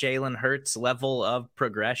have that Jalen Hurts level of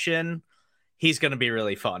progression, he's going to be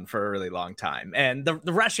really fun for a really long time. And the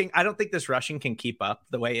rushing, I don't think this rushing can keep up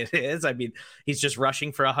the way it is. I mean, he's just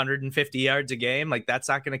rushing for 150 yards a game. Like, that's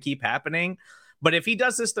not going to keep happening. But if he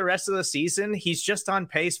does this the rest of the season, he's just on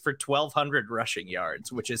pace for 1,200 rushing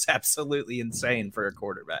yards, which is absolutely insane for a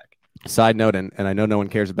quarterback. Side note, and I know no one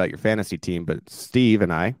cares about your fantasy team, but Steve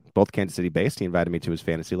and I, both Kansas City based, he invited me to his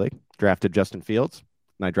fantasy league, drafted Justin Fields,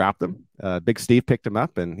 and I dropped him. Big Steve picked him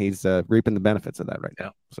up, and he's reaping the benefits of that right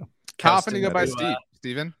now. So how often do you go by Steve,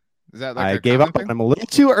 Steven? Is that like I gave up on him a little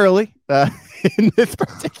too early in this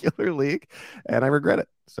particular league, and I regret it.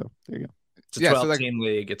 So there you go. It's a 12-team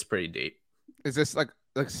league. It's pretty deep. Is this like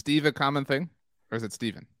Steve a common thing, or is it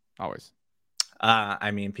Steven always?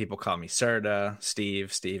 I mean, people call me Serta,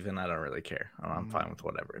 Steve, Steven. I don't really care. I'm fine with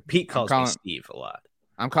whatever. Pete calls me Steve a lot.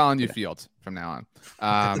 I'm calling you Fields from now on.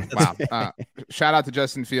 Wow. Shout out to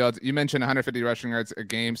Justin Fields. You mentioned 150 rushing yards a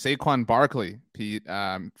game. Saquon Barkley, Pete,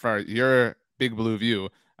 for your Big Blue View,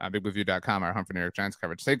 bigblueview.com, our home for New York Giants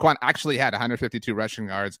coverage. Saquon actually had 152 rushing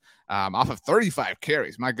yards off of 35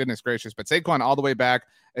 carries. My goodness gracious. But Saquon all the way back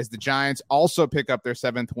as the Giants also pick up their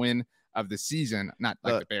 7th win of the season. Not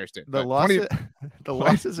like the Bears did. The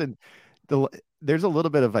losses in there's a little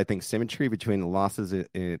bit of, I think, symmetry between the losses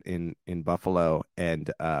in Buffalo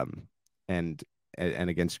and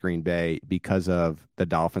against Green Bay because of the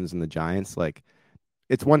Dolphins and the Giants. Like,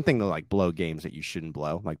 it's one thing to like blow games that you shouldn't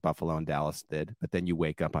blow, like Buffalo and Dallas did, but then you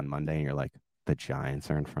wake up on Monday and you're like, the Giants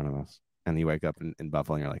are in front of us, and you wake up in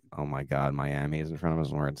Buffalo and you're like, oh my God, Miami is in front of us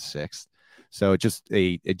and we're in 6th. So it's just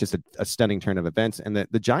a stunning turn of events, and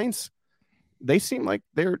the Giants, they seem like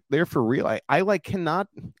they're for real. I cannot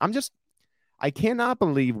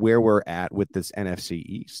believe where we're at with this NFC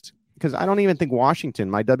East, because I don't even think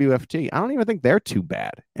Washington, my WFT, I don't even think they're too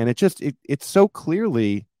bad. And it's so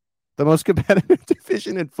clearly the most competitive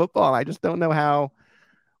division in football. I just don't know how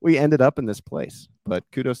we ended up in this place. But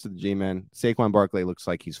kudos to the G-men. Saquon Barkley looks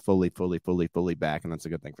like he's fully back, and that's a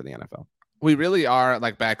good thing for the NFL. We really are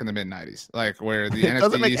like back in the mid-90s, like where the NFC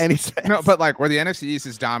doesn't make East, any sense. No, but like where the NFC East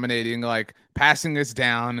is dominating, like passing us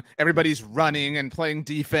down, everybody's running and playing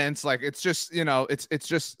defense. Like it's just, it's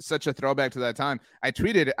just such a throwback to that time. I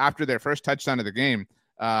tweeted after their first touchdown of the game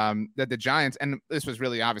that the Giants, and this was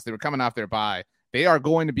really obvious, they were coming off their bye. They are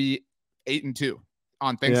going to be 8-2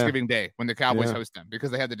 on Thanksgiving Day when the Cowboys host them, because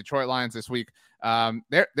they have the Detroit Lions this week.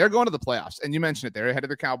 They're going to the playoffs, and you mentioned it. They're ahead of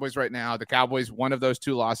the Cowboys right now. The Cowboys, one of those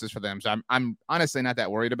 2 losses for them. So I'm honestly not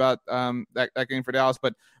that worried about that game for Dallas.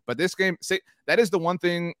 But this game, that is the one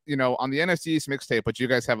thing, on the NFC East mixtape, which you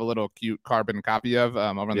guys have a little cute carbon copy of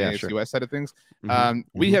over on the AFC West side of things.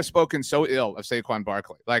 We have spoken so ill of Saquon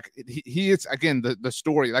Barkley. Like he is, again, the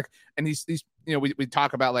story, like, and he's we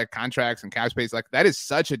talk about like contracts and cap space. Like that is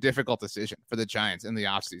such a difficult decision for the Giants in the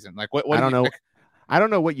offseason. Like what I don't know. I don't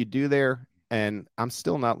know what you do there. And I'm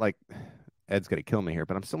still not like, Ed's going to kill me here,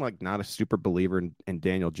 but I'm still like not a super believer in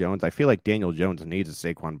Daniel Jones. I feel like Daniel Jones needs a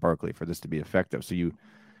Saquon Barkley for this to be effective. So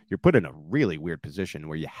you're put in a really weird position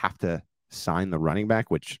where you have to sign the running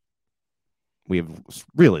back, which we have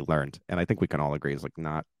really learned, and I think we can all agree is like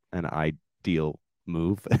not an ideal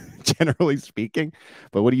move, generally speaking.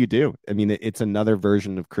 But what do you do? I mean, it's another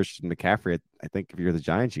version of Christian McCaffrey. I think if you're the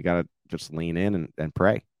Giants, you got to just lean in and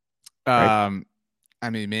pray. Right? I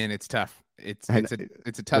mean, man, it's tough. It's a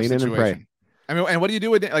tough situation. I mean, and what do you do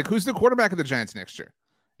with it? Like, who's the quarterback of the Giants next year?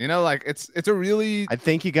 Like it's a really, I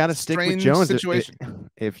think you got to stick with Jones situation.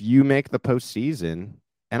 If you make the postseason,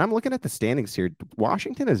 and I'm looking at the standings here,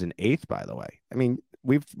 Washington is in 8th, by the way. I mean,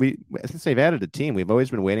 since they've added a team, we've always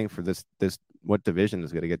been waiting for this what division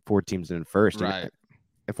is going to get 4 teams in first. Right.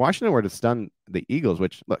 If Washington were to stun the Eagles,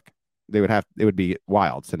 which look, it would be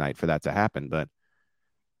wild tonight for that to happen, but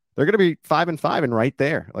they're going to be 5-5 and right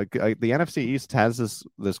there. Like the NFC East has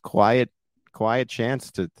this quiet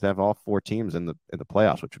chance to have all 4 teams in the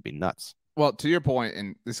playoffs, which would be nuts. Well, to your point,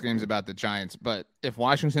 and this game's about the Giants, but if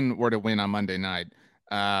Washington were to win on Monday night,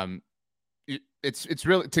 it's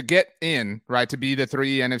really to get in, right, to be the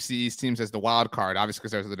 3 NFC East teams as the wild card, obviously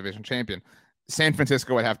because there's the division champion. San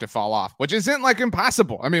Francisco would have to fall off, which isn't like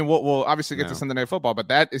impossible. I mean, we'll obviously get to Sunday Night Football, but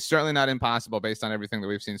that is certainly not impossible based on everything that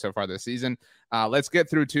we've seen so far this season. Let's get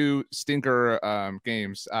through 2 stinker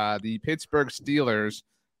games. The Pittsburgh Steelers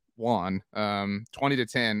won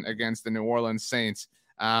 20-10 against the New Orleans Saints.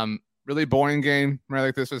 Really boring game, right?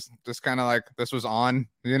 Like this was just kind of like this was on,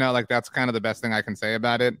 like that's kind of the best thing I can say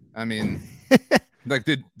about it. I mean, like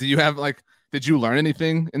did you learn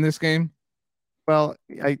anything in this game? Well,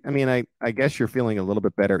 I guess you're feeling a little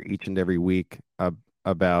bit better each and every week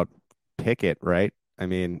about Pickett, right? I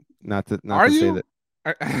mean, not to say that.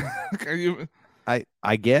 Are you? I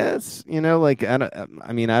guess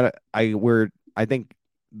I think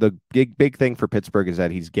the big thing for Pittsburgh is that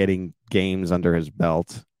he's getting games under his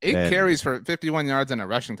belt. 8 carries for 51 yards and a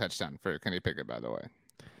rushing touchdown for Kenny Pickett, by the way.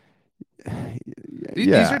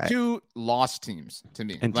 These are 2 lost teams to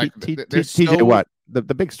me. And like TJ Watt, the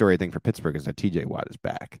big story thing for Pittsburgh is that TJ Watt is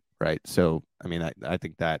back, right? So I mean, I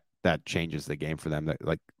think that changes the game for them. That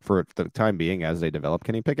like for the time being, as they develop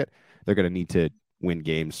Kenny Pickett, they're going to need to win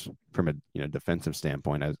games from a defensive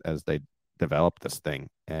standpoint as they develop this thing.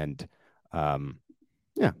 And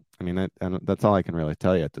yeah, I mean that's all I can really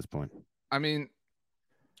tell you at this point. I mean,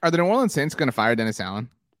 are the New Orleans Saints going to fire Dennis Allen?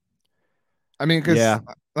 I mean, because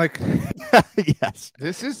like, yes,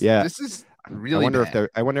 this is really.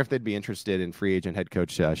 I wonder if they'd be interested in free agent head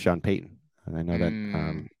coach Sean Payton. And I know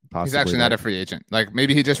that He's actually not a free agent. Like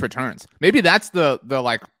maybe he just returns. Maybe that's the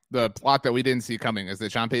plot that we didn't see coming is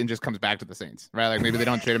that Sean Payton just comes back to the Saints, right? Like maybe they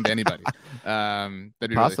don't trade him to anybody. That'd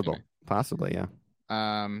be possibly,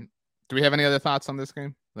 yeah. Do we have any other thoughts on this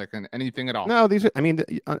game? Like anything at all? No, these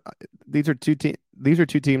are two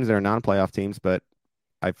teams that are non-playoff teams, but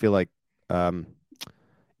I feel like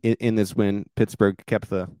in this win, Pittsburgh kept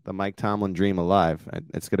the Mike Tomlin dream alive.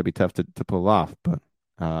 It's going to be tough to pull off, but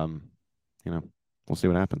we'll see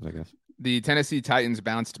what happens, I guess. The Tennessee Titans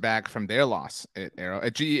bounced back from their loss at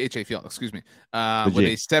GEHA Field, with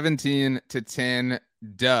a 17-10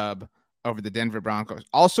 dub over the Denver Broncos.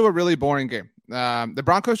 Also a really boring game. The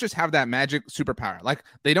Broncos just have that magic superpower. Like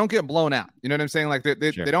they don't get blown out. You know what I'm saying? Like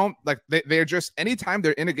they don't like they're just anytime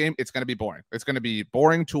they're in a game, it's going to be boring. It's going to be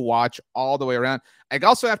boring to watch all the way around. I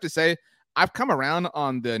also have to say, I've come around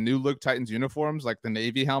on the new look Titans uniforms, like the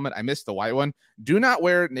Navy helmet. I missed the white one. Do not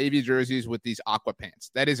wear Navy jerseys with these aqua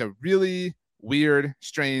pants. That is a really weird,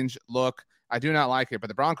 strange look. I do not like it, but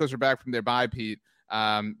the Broncos are back from their bye, Pete.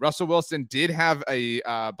 Russell Wilson did have a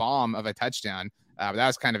bomb of a touchdown. But that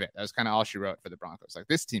was kind of it. That was kind of all she wrote for the Broncos. Like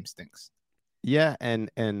this team stinks. Yeah. And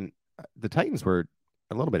the Titans were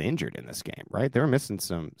a little bit injured in this game, right? They were missing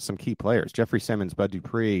some key players. Jeffrey Simmons, Bud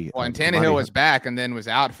Dupree. Well, and Tannehill was back and then was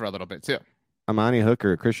out for a little bit too. Amani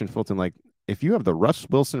Hooker, Christian Fulton. Like if you have the Russ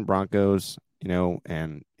Wilson Broncos,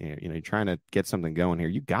 and you're trying to get something going here,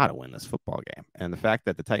 you got to win this football game. And the fact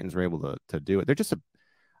that the Titans were able to do it, they're just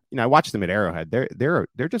I watched them at Arrowhead. They're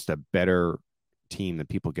just a better team than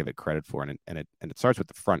people give it credit for. And it starts with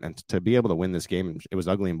the front. And to be able to win this game, it was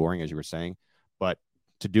ugly and boring, as you were saying, but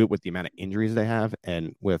to do it with the amount of injuries they have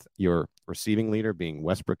and with your receiving leader being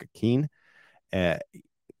Westbrook-Akeen, I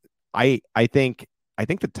think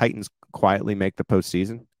the Titans quietly make the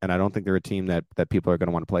postseason, and I don't think they're a team that people are going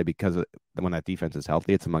to want to play because when that defense is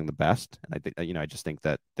healthy, it's among the best. And I just think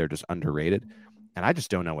that they're just underrated, and I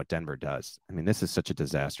just don't know what Denver does. I mean, this is such a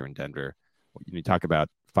disaster in Denver. You talk about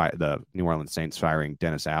the New Orleans Saints firing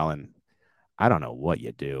Dennis Allen. I don't know what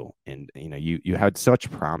you do. And, you had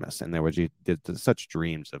such promise, and there was such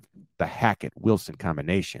dreams of the Hackett Wilson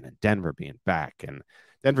combination and Denver being back. And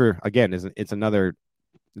Denver, again, it's another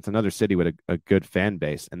city with a good fan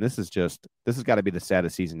base. And this has got to be the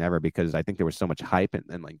saddest season ever, because I think there was so much hype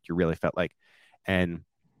and like you really felt like, and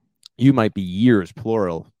you might be years,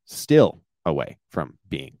 plural, still away from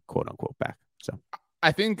being quote unquote back. So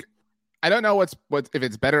I don't know if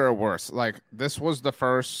it's better or worse. Like this was the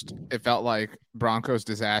first, it felt like Broncos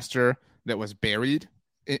disaster that was buried,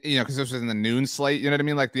 because this was in the noon slate. You know what I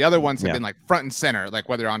mean? Like the other ones have been like front and center, like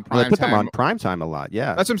whether on prime time. Put them on prime time a lot.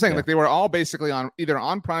 Yeah. That's what I'm saying. Yeah. Like they were all basically either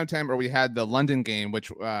on prime time, or we had the London game,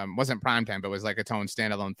 which wasn't prime time, but was like its own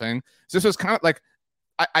standalone thing. So this was kind of like,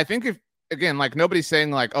 I think if, again, like nobody's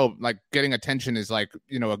saying like, oh, like getting attention is like,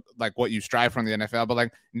 like what you strive for in the NFL, but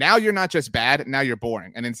like now you're not just bad, now you're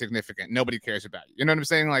boring and insignificant. Nobody cares about you. You know what I'm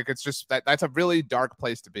saying? Like it's just that's a really dark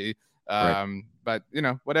place to be. Right. But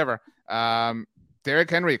whatever.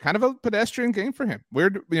 Derrick Henry, kind of a pedestrian game for him.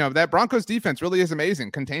 Weird, that Broncos defense really is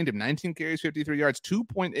amazing. Contained him 19 carries, 53 yards,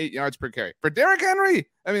 2.8 yards per carry for Derrick Henry.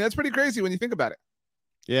 I mean, that's pretty crazy when you think about it.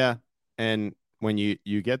 Yeah. And when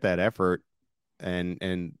you get that effort and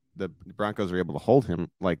the Broncos are able to hold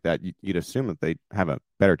him like that, you'd assume that they have a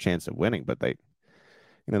better chance of winning, but they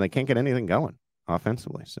can't get anything going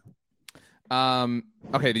offensively. So,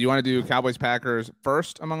 okay. Do you want to do Cowboys Packers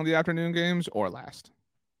first among the afternoon games or last?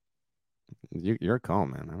 You're a call,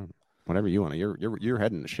 man. Whatever you want to. You're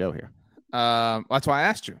heading the show here. That's why I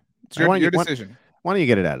asked you. It's your decision. Why don't you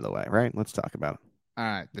get it out of the way, right? Let's talk about it. All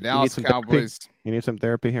right, the Dallas Cowboys. You need some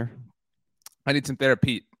therapy here. I need some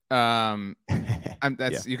therapy. You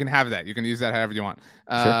can have that. You can use that however you want.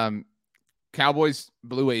 Sure. Cowboys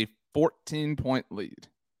blew a 14-point lead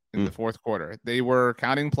in the fourth quarter. They were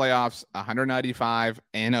counting playoffs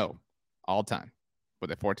 195-0 all time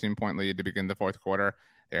with a 14-point lead to begin the fourth quarter.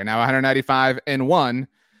 They're now 195-1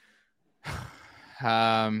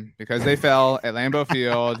 because they fell at Lambeau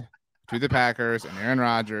Field to the Packers and Aaron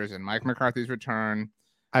Rodgers and Mike McCarthy's return.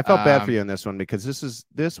 I felt bad for you in this one because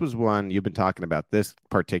this was one you've been talking about this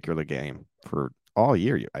particular game for all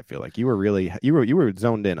year. I feel like you were really you were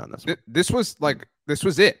zoned in on this one. This was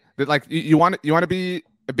it. Like you want to be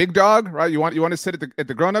a big dog, right? You want to sit at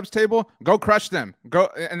the grown-ups table, go crush them. Go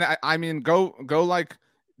go like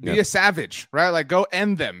be a savage, right? Like go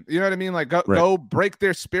end them. You know what I mean? Like go break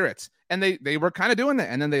their spirits. And they were kind of doing that.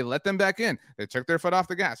 And then they let them back in. They took their foot off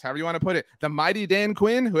the gas, however you want to put it. The mighty Dan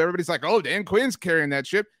Quinn, who everybody's like, oh, Dan Quinn's carrying that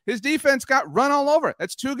ship. His defense got run all over.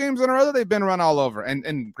 That's 2 games in a row that they've been run all over.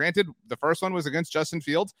 And granted, the first one was against Justin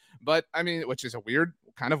Fields, but I mean, which is a weird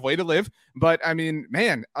kind of way to live. But I mean,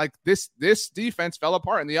 man, like this defense fell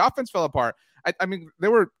apart and the offense fell apart. I mean,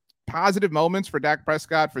 there were positive moments for Dak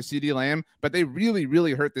Prescott, for CeeDee Lamb, but they really,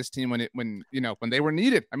 really hurt this team when they were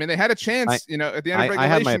needed. I mean, they had a chance, at the end of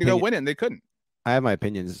regulation to go win it, and they couldn't. I have my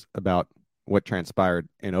opinions about what transpired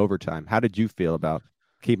in overtime. How did you feel about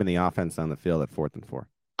keeping the offense on the field at 4th and 4?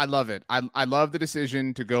 I love it. I love the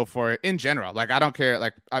decision to go for it in general. Like, I don't care.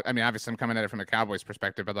 Like, I mean, obviously I'm coming at it from a Cowboys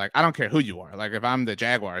perspective, but like, I don't care who you are. Like, if I'm the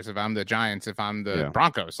Jaguars, if I'm the Giants, if I'm the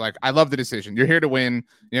Broncos, like, I love the decision. You're here to win.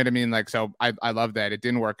 You know what I mean? Like, so I love that. It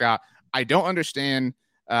didn't work out. I don't understand.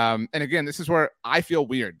 And again, this is where I feel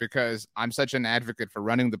weird because I'm such an advocate for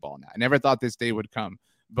running the ball now. I never thought this day would come,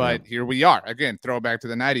 but here we are. Again, throwback to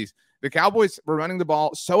the 90s. The Cowboys were running the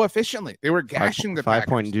ball so efficiently. They were gashing the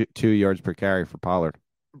Packers. 5.2 yards per carry for Pollard.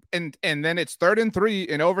 And then it's 3rd and 3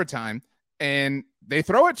 in overtime, and they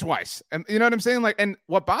throw it twice. And you know what I'm saying? Like, and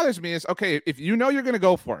what bothers me is, okay, if you know you're going to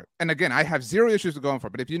go for it, and again, I have zero issues with going for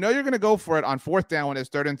it, but if you know you're going to go for it on 4th down when it's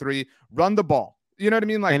 3rd and 3, run the ball. You know what I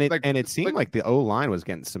mean? And it seemed like the O-line was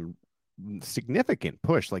getting some significant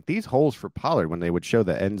push. Like these holes for Pollard when they would show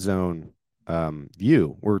the end zone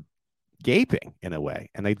view were gaping in a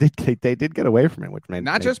way, and they did get away from it, which made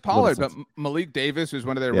not just Pollard, but Malik Davis, who's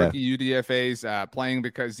one of their rookie UDFAs, playing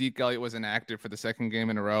because Zeke Elliott was inactive for the 2nd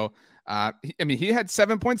game in a row. He had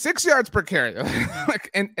 7.6 yards per carry,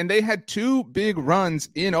 and they had 2 big runs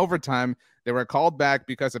in overtime. They were called back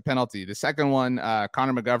because of penalty. The second one,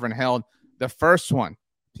 Connor McGovern held. The first one,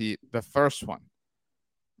 Pete,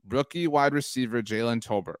 rookie wide receiver Jalen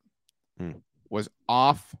Tolbert was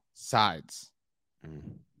off sides.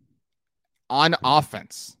 On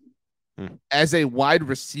offense as a wide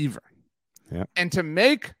receiver. Yep. And to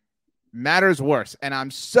make matters worse, and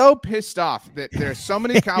I'm so pissed off that there's so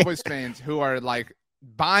many Cowboys fans who are like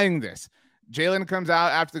buying this. Jalen comes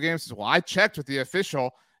out after the game and says, well, I checked with the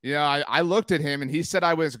official. I looked at him and he said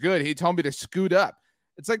I was good. He told me to scoot up.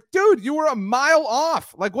 It's like, dude, you were a mile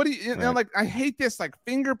off. Like, what do you know? Like, I hate this, like,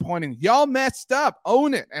 finger pointing. Y'all messed up.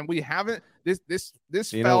 Own it. And we haven't. This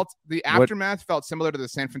felt the aftermath felt similar to the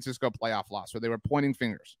San Francisco playoff loss where they were pointing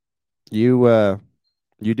fingers. You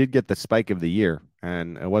did get the spike of the year,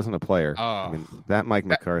 and it wasn't a player. Oh, I mean, that Mike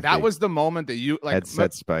McCarthy. That was the moment that you like.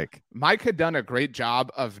 Headset spike. Mike had done a great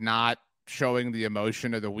job of not showing the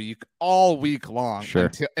emotion of the week all week long. Sure.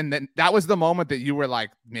 And then that was the moment that you were like,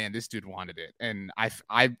 man, this dude wanted it. And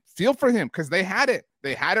I feel for him because they had it.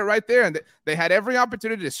 They had it right there. And they had every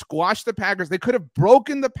opportunity to squash the Packers. They could have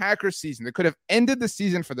broken the Packers season. They could have ended the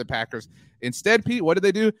season for the Packers. Instead, Pete, what did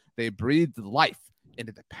they do? They breathed life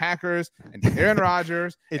into the Packers and Aaron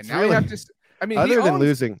Rodgers. And now you have to, I mean, other than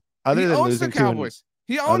losing the Cowboys.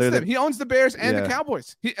 He owns them. He owns the Bears and the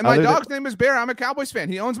Cowboys. And my dog's name is Bear. I'm a Cowboys fan.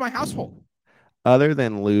 He owns my household. Other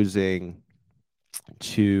than losing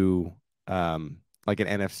to like an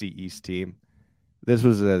NFC East team, this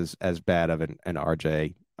was as bad of an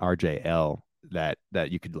RJL that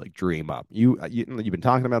you could like dream up. You've been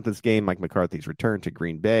talking about this game, Mike McCarthy's return to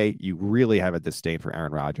Green Bay. You really have a disdain for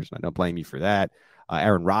Aaron Rodgers, and I don't blame you for that.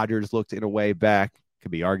 Aaron Rodgers looked in a way back.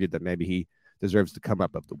 Could be argued that maybe he deserves to come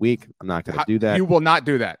up of the week. I'm not going to do that. You will not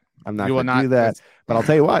do that. I'm not going to do that. But I'll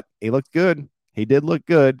tell you what, he looked good. He did look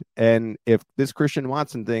good. And if this Christian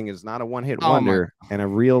Watson thing is not a one-hit wonder and a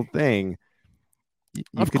real thing,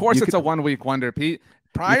 of course it's a one-week wonder, Pete.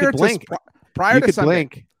 Prior to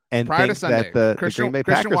Sunday, and think that the Green Bay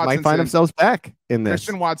Packers might find themselves back in this.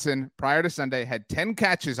 Christian Watson, prior to Sunday, had 10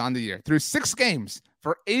 catches on the year through 6 games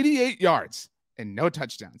for 88 yards and no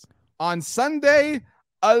touchdowns. On Sunday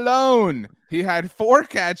alone, he had 4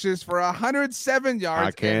 catches for 107 yards.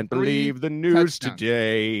 I can't believe the news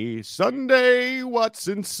today. Sunday,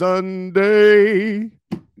 Watson Sunday.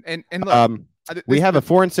 And look, we have a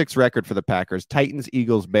 4-6 record for the Packers. Titans,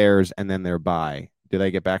 Eagles, Bears, and then their bye. Do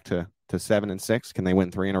they get back to 7-6? Can they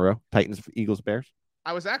win 3 in a row? Titans, Eagles, Bears?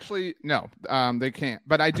 I was actually no, they can't.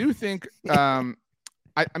 But I do think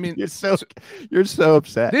I mean, you're so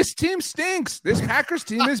upset. This team stinks. This Packers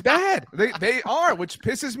team is bad. They are, which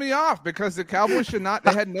pisses me off because the Cowboys should not.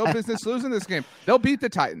 They had no business losing this game. They'll beat the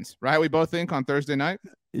Titans, right? We both think on Thursday night.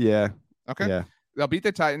 Yeah. Okay. Yeah. They'll beat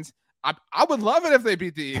the Titans. I would love it if they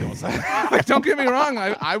beat the Eagles. Like, don't get me wrong.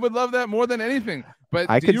 I would love that more than anything. But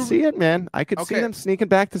I could see it, man. I could see them sneaking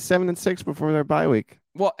back to 7-6 before their bye week.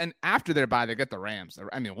 Well, and after their bye, they get the Rams.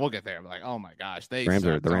 I mean, we'll get there. We're like, oh my gosh, the Rams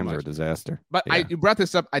are a disaster. But you brought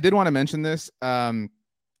this up. I did want to mention this.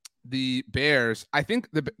 the Bears, I think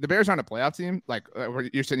the Bears aren't a playoff team. Like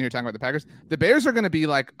you're sitting here talking about the Packers. The Bears are going to be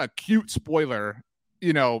like a cute spoiler,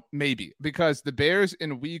 maybe, because the Bears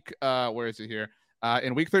in week, where is it here?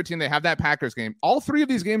 In week 13, they have that Packers game. All three of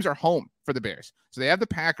these games are home for the Bears. So they have the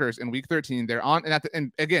Packers in week 13. They're on,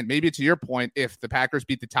 and again, maybe to your point, if the Packers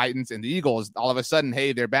beat the Titans and the Eagles, all of a sudden,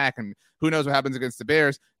 hey, they're back, and who knows what happens against the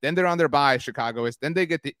Bears. Then they're on their bye, Chicago is. Then they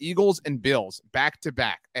get the Eagles and Bills back to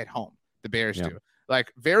back at home. The Bears do.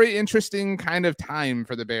 Like, very interesting kind of time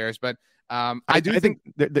for the Bears, but I think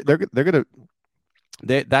they're gonna.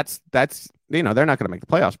 That's they're not going to make the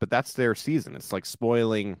playoffs, but that's their season. It's like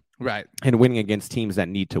spoiling right and winning against teams that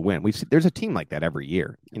need to win. There's a team like that every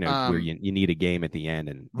year, where you need a game at the end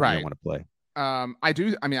and you don't want to play.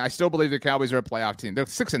 I still believe the Cowboys are a playoff team. They're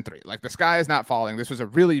 6-3. Like, the sky is not falling. This was a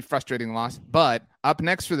really frustrating loss, but up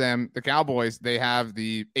next for them, the Cowboys, they have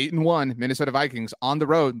the 8-1 Minnesota Vikings on the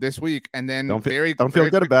road this week, and then don't feel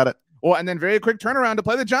good about it. Well, and then very quick turnaround to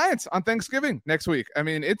play the Giants on Thanksgiving next week. I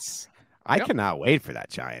mean, I cannot wait for that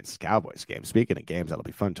Giants Cowboys game. Speaking of games, that'll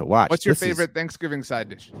be fun to watch. What's your favorite Thanksgiving side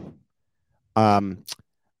dish?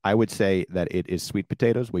 I would say that it is sweet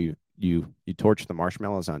potatoes where you torch the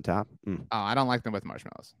marshmallows on top. Oh, I don't like them with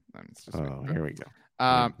marshmallows. Here we go.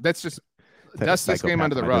 That's just dust this game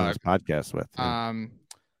under the rug. Podcast with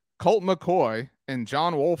Colt McCoy and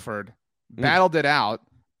John Wolford battled it out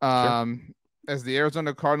as the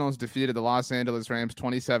Arizona Cardinals defeated the Los Angeles Rams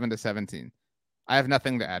 27-17. I have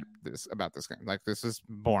nothing to add about this game. Like, this is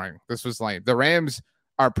boring. This was lame. The Rams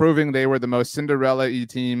are proving they were the most Cinderella-y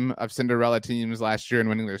team of Cinderella teams last year in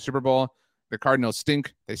winning their Super Bowl. The Cardinals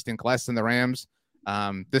stink. They stink less than the Rams.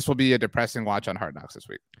 This will be a depressing watch on Hard Knocks this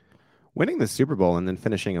week. Winning the Super Bowl and then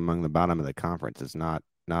finishing among the bottom of the conference is not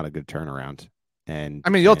a good turnaround. And I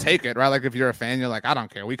mean, you'll take it, right? Like, if you're a fan, you're like, I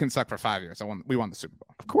don't care. We can suck for 5 years. We won the Super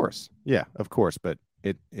Bowl. Of course. Yeah, of course. But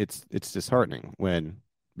it's disheartening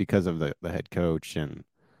because of the head coach and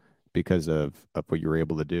because of what you were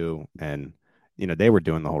able to do. And, they were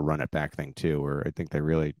doing the whole run it back thing too, where I think they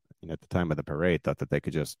really, at the time of the parade, thought that they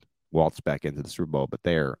could just waltz back into the Super Bowl, but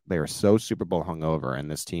they are so Super Bowl hungover, and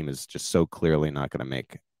this team is just so clearly not going to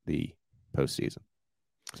make the postseason.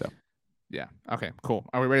 So, yeah. Okay, cool.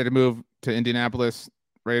 Are we ready to move to Indianapolis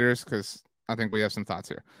Raiders? Because I think we have some thoughts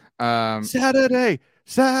here. Saturday.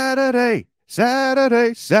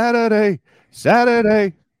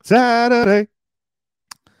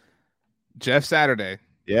 Jeff Saturday.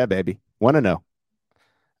 Yeah, baby. 1-0.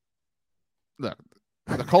 Look,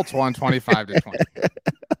 the Colts won 25-20.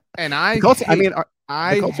 And I hate the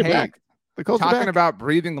Colts talking about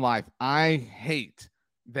breathing life. I hate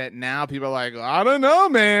that now people are like, I don't know,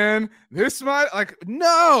 man. This might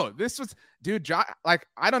this was, dude. I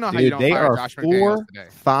don't know how you don't fire Josh McDaniels today.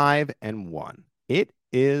 4-5-1. It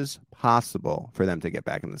is possible for them to get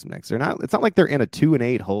back in this mix. It's not like they're in a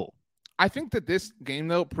 2-8 hole. I think that this game,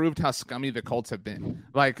 though, proved how scummy the Colts have been.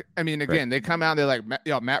 Like, I mean, again, They come out, they're like,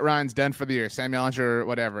 Matt Ryan's done for the year, Sam Ellinger,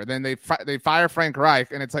 whatever. Then they fire Frank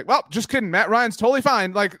Reich, and it's like, well, just kidding. Matt Ryan's totally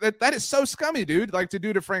fine. Like, that is so scummy, dude, like, to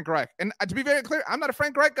do to Frank Reich. And to be very clear, I'm not a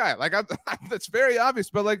Frank Reich guy. Like, that's very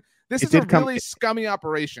obvious. But, like, this is a really scummy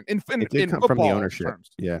operation in football from the ownership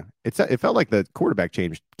terms. Yeah. It felt like the quarterback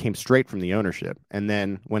change came straight from the ownership. And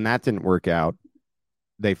then when that didn't work out,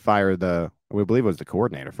 they fire we believe it was the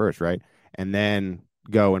coordinator first, right? And then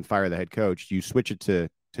go and fire the head coach. You switch it to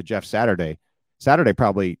Jeff Saturday. Saturday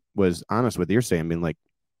probably was honest with your saying, being like,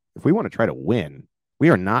 if we want to try to win, we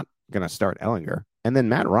are not going to start Ellinger. And then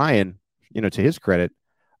Matt Ryan, to his credit,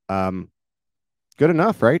 good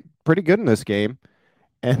enough, right? Pretty good in this game.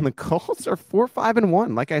 And the Colts are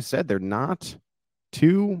 4-5-1. Like I said, they're not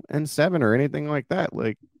 2-7 or anything like that.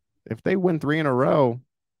 Like, if they win 3 in a row,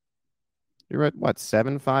 you're at what,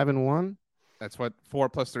 7-5-1? That's what 4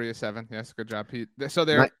 + 3 is 7. Yes, good job, Pete. So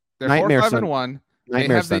they're 4-5-1. They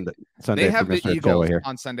have the Eagles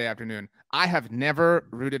on Sunday afternoon. I have never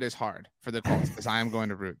rooted as hard for the Colts as I am going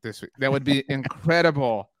to root this week. That would be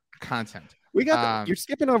incredible content. We got you're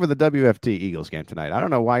skipping over the WFT Eagles game tonight. I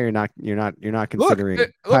don't know why you're not considering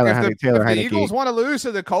Taylor Heineke. The Eagles want to lose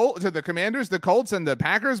to the Commanders, the Colts, and the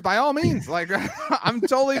Packers, by all means. Like, I'm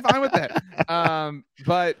totally fine with that.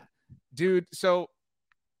 But dude, so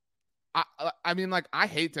I mean, like, I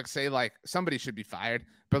hate to say like somebody should be fired,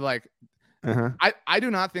 but like, I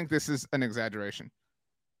do not think this is an exaggeration.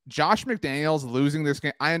 Josh McDaniels losing this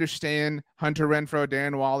game. I understand Hunter Renfrow,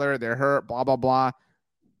 Darren Waller, they're hurt, blah, blah, blah.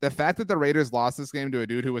 the fact that the Raiders lost this game to a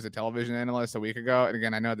dude who was a television analyst a week ago, and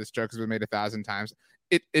again, I know this joke has been made 1,000 times.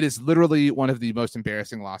 It is literally one of the most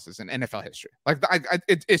embarrassing losses in NFL history. Like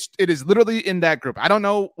it is literally in that group. I don't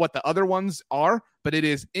know what the other ones are, but it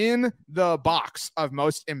is in the box of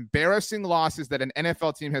most embarrassing losses that an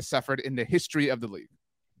NFL team has suffered in the history of the league.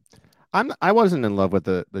 I wasn't in love with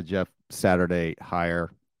the Jeff Saturday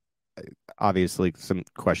hire. Obviously, some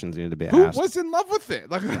questions needed to be asked. Who was in love with it?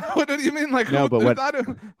 Like, what do you mean? Like, no, but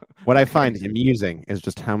what I find amusing is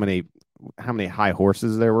just how many high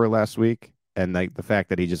horses there were last week, and like the fact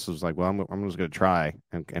that he just was like, "Well, I'm just going to try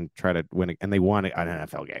and try to win it," and they won an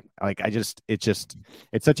NFL game. Like,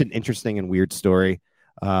 it's such an interesting and weird story.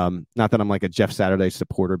 Not that I'm like a Jeff Saturday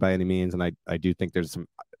supporter by any means, and I do think there's some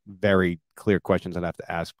very clear questions I'd have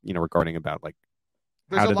to ask, regarding about like.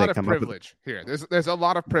 There's a lot of privilege here. There's a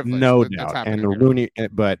lot of privilege. No doubt. And the Rooney,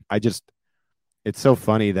 but it's so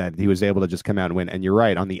funny that he was able to just come out and win. And you're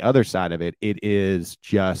right. On the other side of it, it is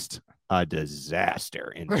just a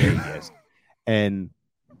disaster in Vegas. And,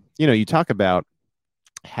 you talk about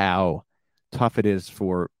how tough it is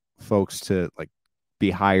for folks to like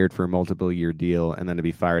be hired for a multiple year deal and then to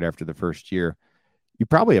be fired after the first year. You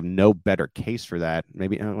probably have no better case for that.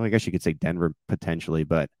 Maybe, I guess you could say Denver potentially,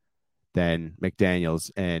 but than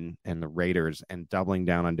McDaniels and the Raiders, and doubling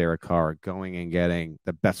down on Derek Carr, going and getting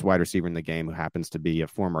the best wide receiver in the game who happens to be a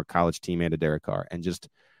former college teammate of Derek Carr, and just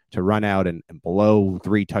to run out and blow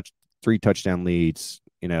three touchdown leads,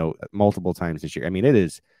 multiple times this year. I mean,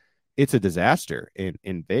 it's a disaster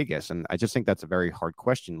in Vegas. And I just think that's a very hard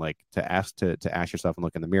question, like to ask yourself and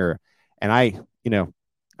look in the mirror. And I've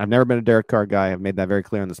never been a Derek Carr guy. I've made that very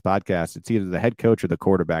clear on this podcast. It's either the head coach or the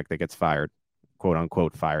quarterback that gets fired, quote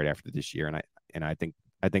unquote, fired after this year. And I think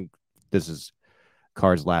this is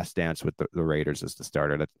Carr's last dance with the Raiders as the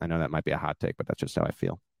starter. I know that might be a hot take, but that's just how I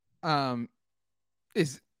feel.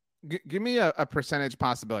 Give me a percentage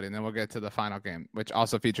possibility, and then we'll get to the final game, which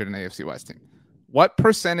also featured an AFC West team. What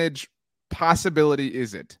percentage possibility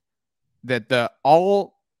is it that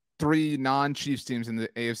all three non-Chiefs teams in the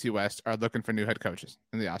AFC West are looking for new head coaches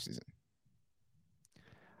in the offseason?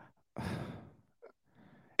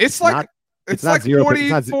 It's like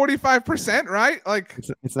 45%, right? Like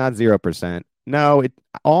it's not 0%. No,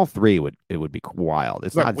 all three would be wild.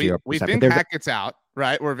 It's not 0%. We think Hackett's out,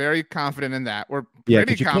 right? We're very confident in that. We're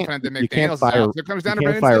pretty confident that McDaniels is out. So it comes down to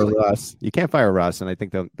Brandon Staley. Russ. You can't fire Russ, and I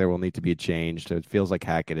think there will need to be a change. So it feels like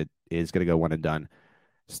Hackett is going to go one and done.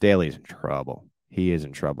 Staley's in trouble. He is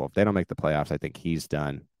in trouble. If they don't make the playoffs, I think he's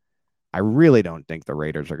done. I really don't think the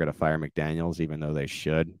Raiders are going to fire McDaniels, even though they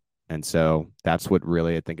should. And so that's what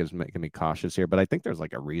really I think is making me cautious here. But I think there's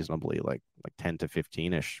like a reasonably like 10 to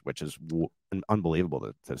 15-ish, which is unbelievable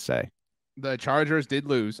to say. The Chargers did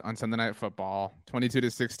lose on Sunday Night Football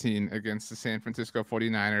 22-16 against the San Francisco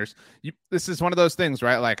 49ers. This is one of those things,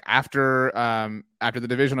 right? Like after the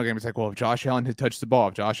divisional game, it's like, well, if Josh Allen had touched the ball,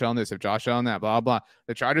 if Josh Allen this, if Josh Allen that, blah, blah.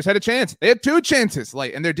 The Chargers had a chance. They had two chances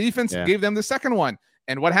late, and their defense gave them the second one.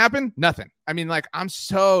 And what happened? Nothing. I mean, like, I'm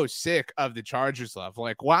so sick of the Chargers love.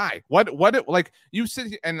 Like, why? What, like, you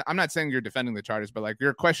sit, and I'm not saying you're defending the Chargers, but like,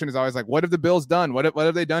 your question is always like, what have the Bills done? What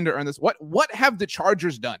have they done to earn this? What have the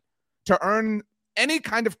Chargers done to earn any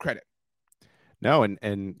kind of credit? No.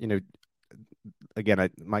 And again,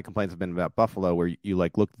 my complaints have been about Buffalo, where you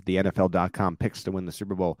like looked at the NFL.com picks to win the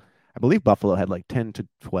Super Bowl. I believe Buffalo had like 10 to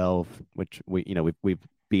 12, which we've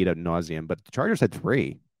beat ad nauseum, but the Chargers had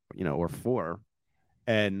 3, or 4.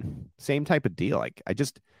 And same type of deal. Like,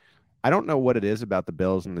 I don't know what it is about the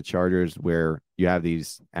Bills and the Chargers where you have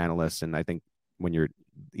these analysts, and I think when you're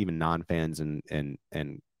even non-fans and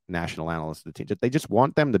national analysts of the team, they just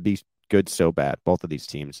want them to be good so bad, both of these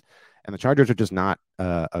teams. And the Chargers are just not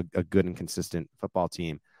a good and consistent football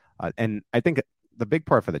team. And I think the big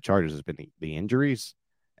part for the Chargers has been the injuries,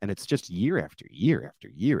 and it's just year after year after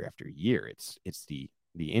year after year. It's the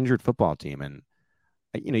injured football team, and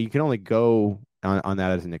you can only go on that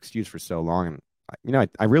as an excuse for so long. And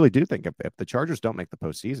I really do think if the Chargers don't make the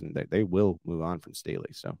postseason, they will move on from Staley.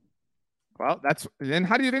 So, well, then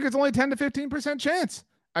how do you think it's only 10 to 15% chance?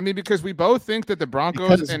 I mean, because we both think that the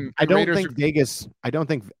Broncos and I don't Raiders think Vegas. I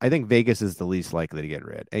think Vegas is the least likely to get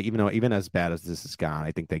rid. Even as bad as this is gone,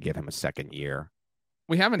 I think they give him a second year.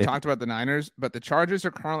 We haven't talked about the Niners, but the Chargers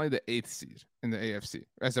are currently the 8th seed in the AFC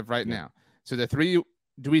as of right now. So the 3.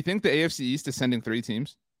 Do we think the AFC East is sending 3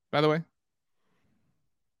 teams? By the way,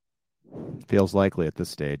 feels likely at this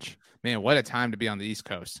stage. Man, what a time to be on the East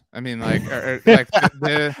Coast. I mean, like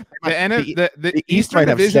the Eastern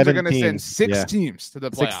divisions are going to send 6 teams to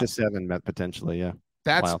the playoffs. 6 to 7, potentially, yeah.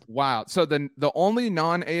 That's wild. So the only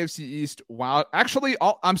non-AFC East wild, actually,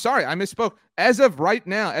 I'm sorry, I misspoke. As of right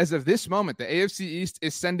now, as of this moment, the AFC East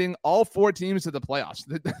is sending all 4 teams to the playoffs.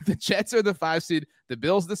 The Jets are the 5 seed, the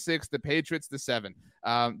Bills the 6, the Patriots the 7.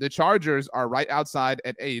 The Chargers are right outside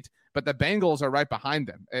at 8, but the Bengals are right behind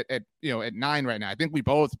them at 9 right now. I think we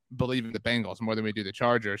both believe in the Bengals more than we do the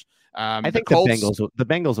Chargers. I think the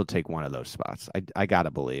Bengals will take one of those spots. I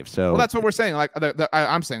gotta believe. So well, that's what we're saying. Like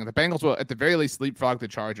I'm saying the Bengals will at the very least leapfrog the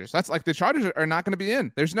Chargers. That's like the Chargers are not going to be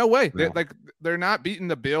in. There's no way. No. They're not beating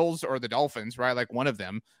the Bills or the Dolphins, right? Like one of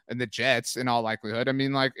them, and the Jets in all likelihood. I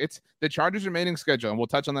mean, like it's the Chargers' remaining schedule, and we'll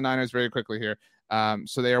touch on the Niners very quickly here.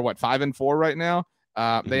 So they are 5-4 right now.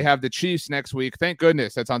 They have the Chiefs next week. Thank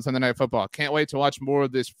goodness that's on Sunday Night Football. Can't wait to watch more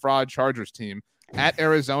of this fraud Chargers team at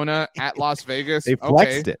Arizona, at Las Vegas. They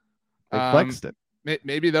flexed it. They flexed it.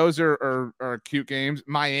 Maybe those are cute games.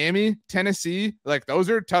 Miami, Tennessee, like those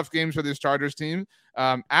are tough games for this Chargers team.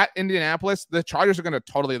 At Indianapolis, the Chargers are going to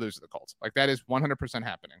totally lose to the Colts. Like that is 100%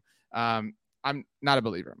 happening. I'm not a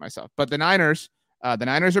believer myself, but the Niners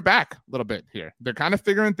are back a little bit here. They're kind of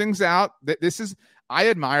figuring things out. I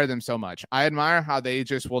admire them so much. I admire how they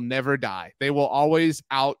just will never die. They will always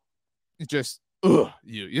you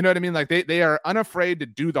know what I mean? Like they are unafraid to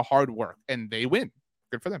do the hard work and they win.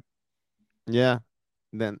 Good for them. Yeah.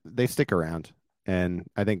 Then they stick around. And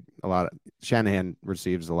I think Shanahan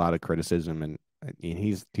receives a lot of criticism, and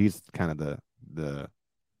he's kind of the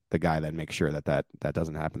guy that makes sure that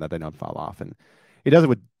doesn't happen, that they don't fall off. And he does it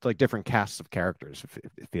with like different casts of characters.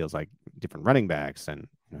 It feels like different running backs, and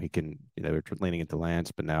he can, we're leaning into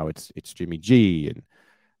Lance, but now it's Jimmy G, and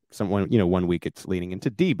someone, 1 week it's leaning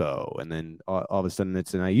into Debo, and then all of a sudden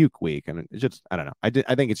it's an Ayuk week. And it's just, I don't know.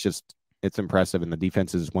 I think it's impressive, and the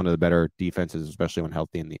defense is one of the better defenses, especially when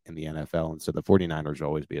healthy in the NFL. And so the 49ers will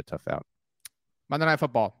always be a tough out. Monday Night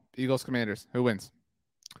Football, Eagles Commanders. Who wins?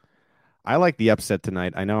 I like the upset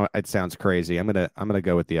tonight. I know it sounds crazy. I'm gonna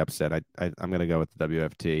go with the upset. I'm gonna go with the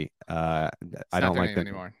WFT. I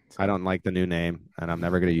don't like the new name, and I'm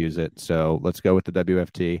never gonna use it. So let's go with the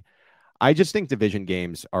WFT. I just think division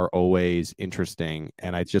games are always interesting,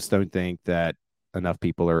 and I just don't think that enough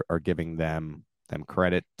people are giving them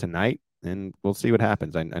credit tonight. And we'll see what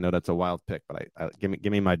happens. I know that's a wild pick, but give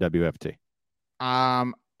me my WFT.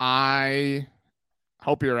 I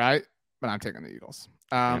hope you're right, but I'm taking the Eagles.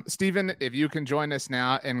 Steven, if you can join us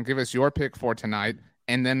now and give us your pick for tonight,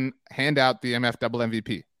 and then hand out the MF double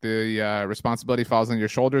MVP. The responsibility falls on your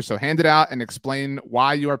shoulders. So hand it out and explain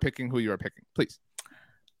why you are picking who you are picking, please.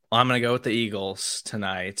 Well, I'm going to go with the Eagles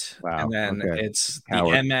tonight. Wow. And then it's the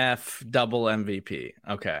MF double MVP.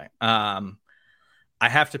 Okay. I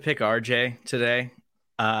have to pick RJ today.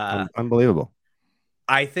 Unbelievable.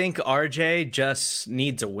 I think RJ just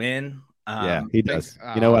needs a win. Yeah, he does.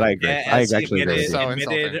 You know what? I agree. I actually agree.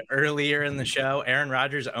 Admitted earlier in the show, Aaron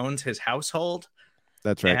Rodgers owns his household.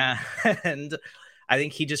 That's right. And I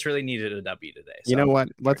think he just really needed a W today. So you know what?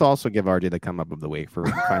 Let's also give RJ the come up of the week for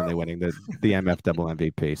finally winning the MF double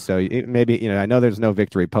MVP. So maybe, I know there's no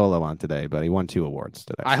victory polo on today, but he won 2 awards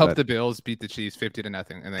today. I hope the Bills beat the Chiefs 50-0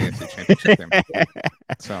 in the AFC Championship game.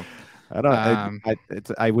 So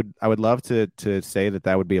I would love to say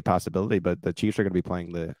that would be a possibility, but the Chiefs are going to be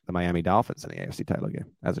playing the Miami Dolphins in the AFC title game,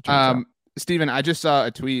 as it turns out. Steven, I just saw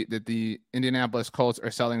a tweet that the Indianapolis Colts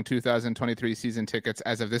are selling 2023 season tickets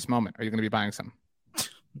as of this moment. Are you going to be buying some?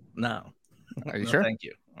 No. Are you sure? Thank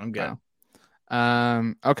you. I'm good.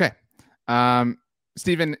 Wow. Okay.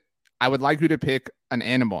 Steven, I would like you to pick an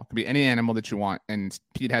animal. It could be any animal that you want, and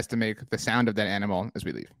Pete has to make the sound of that animal as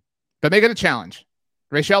we leave. But make it a challenge.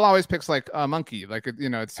 Rachel always picks like a monkey, like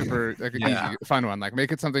it's super like an easy, fun one. Like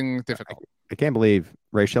make it something difficult. I can't believe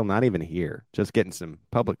Rachel not even here, just getting some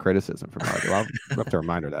public criticism from her. I'll have to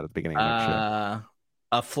remind her that at the beginning of the show.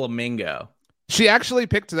 A flamingo. She actually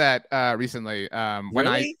picked that recently when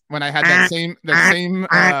I had that same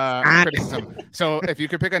criticism. So if you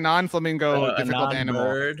could pick a non-flamingo difficult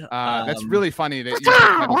animal, that's really funny that you picked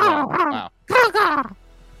that as well.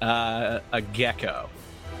 Wow. A gecko.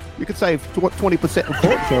 You could save 20% in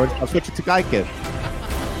court insurance. I'll switch it to Geico.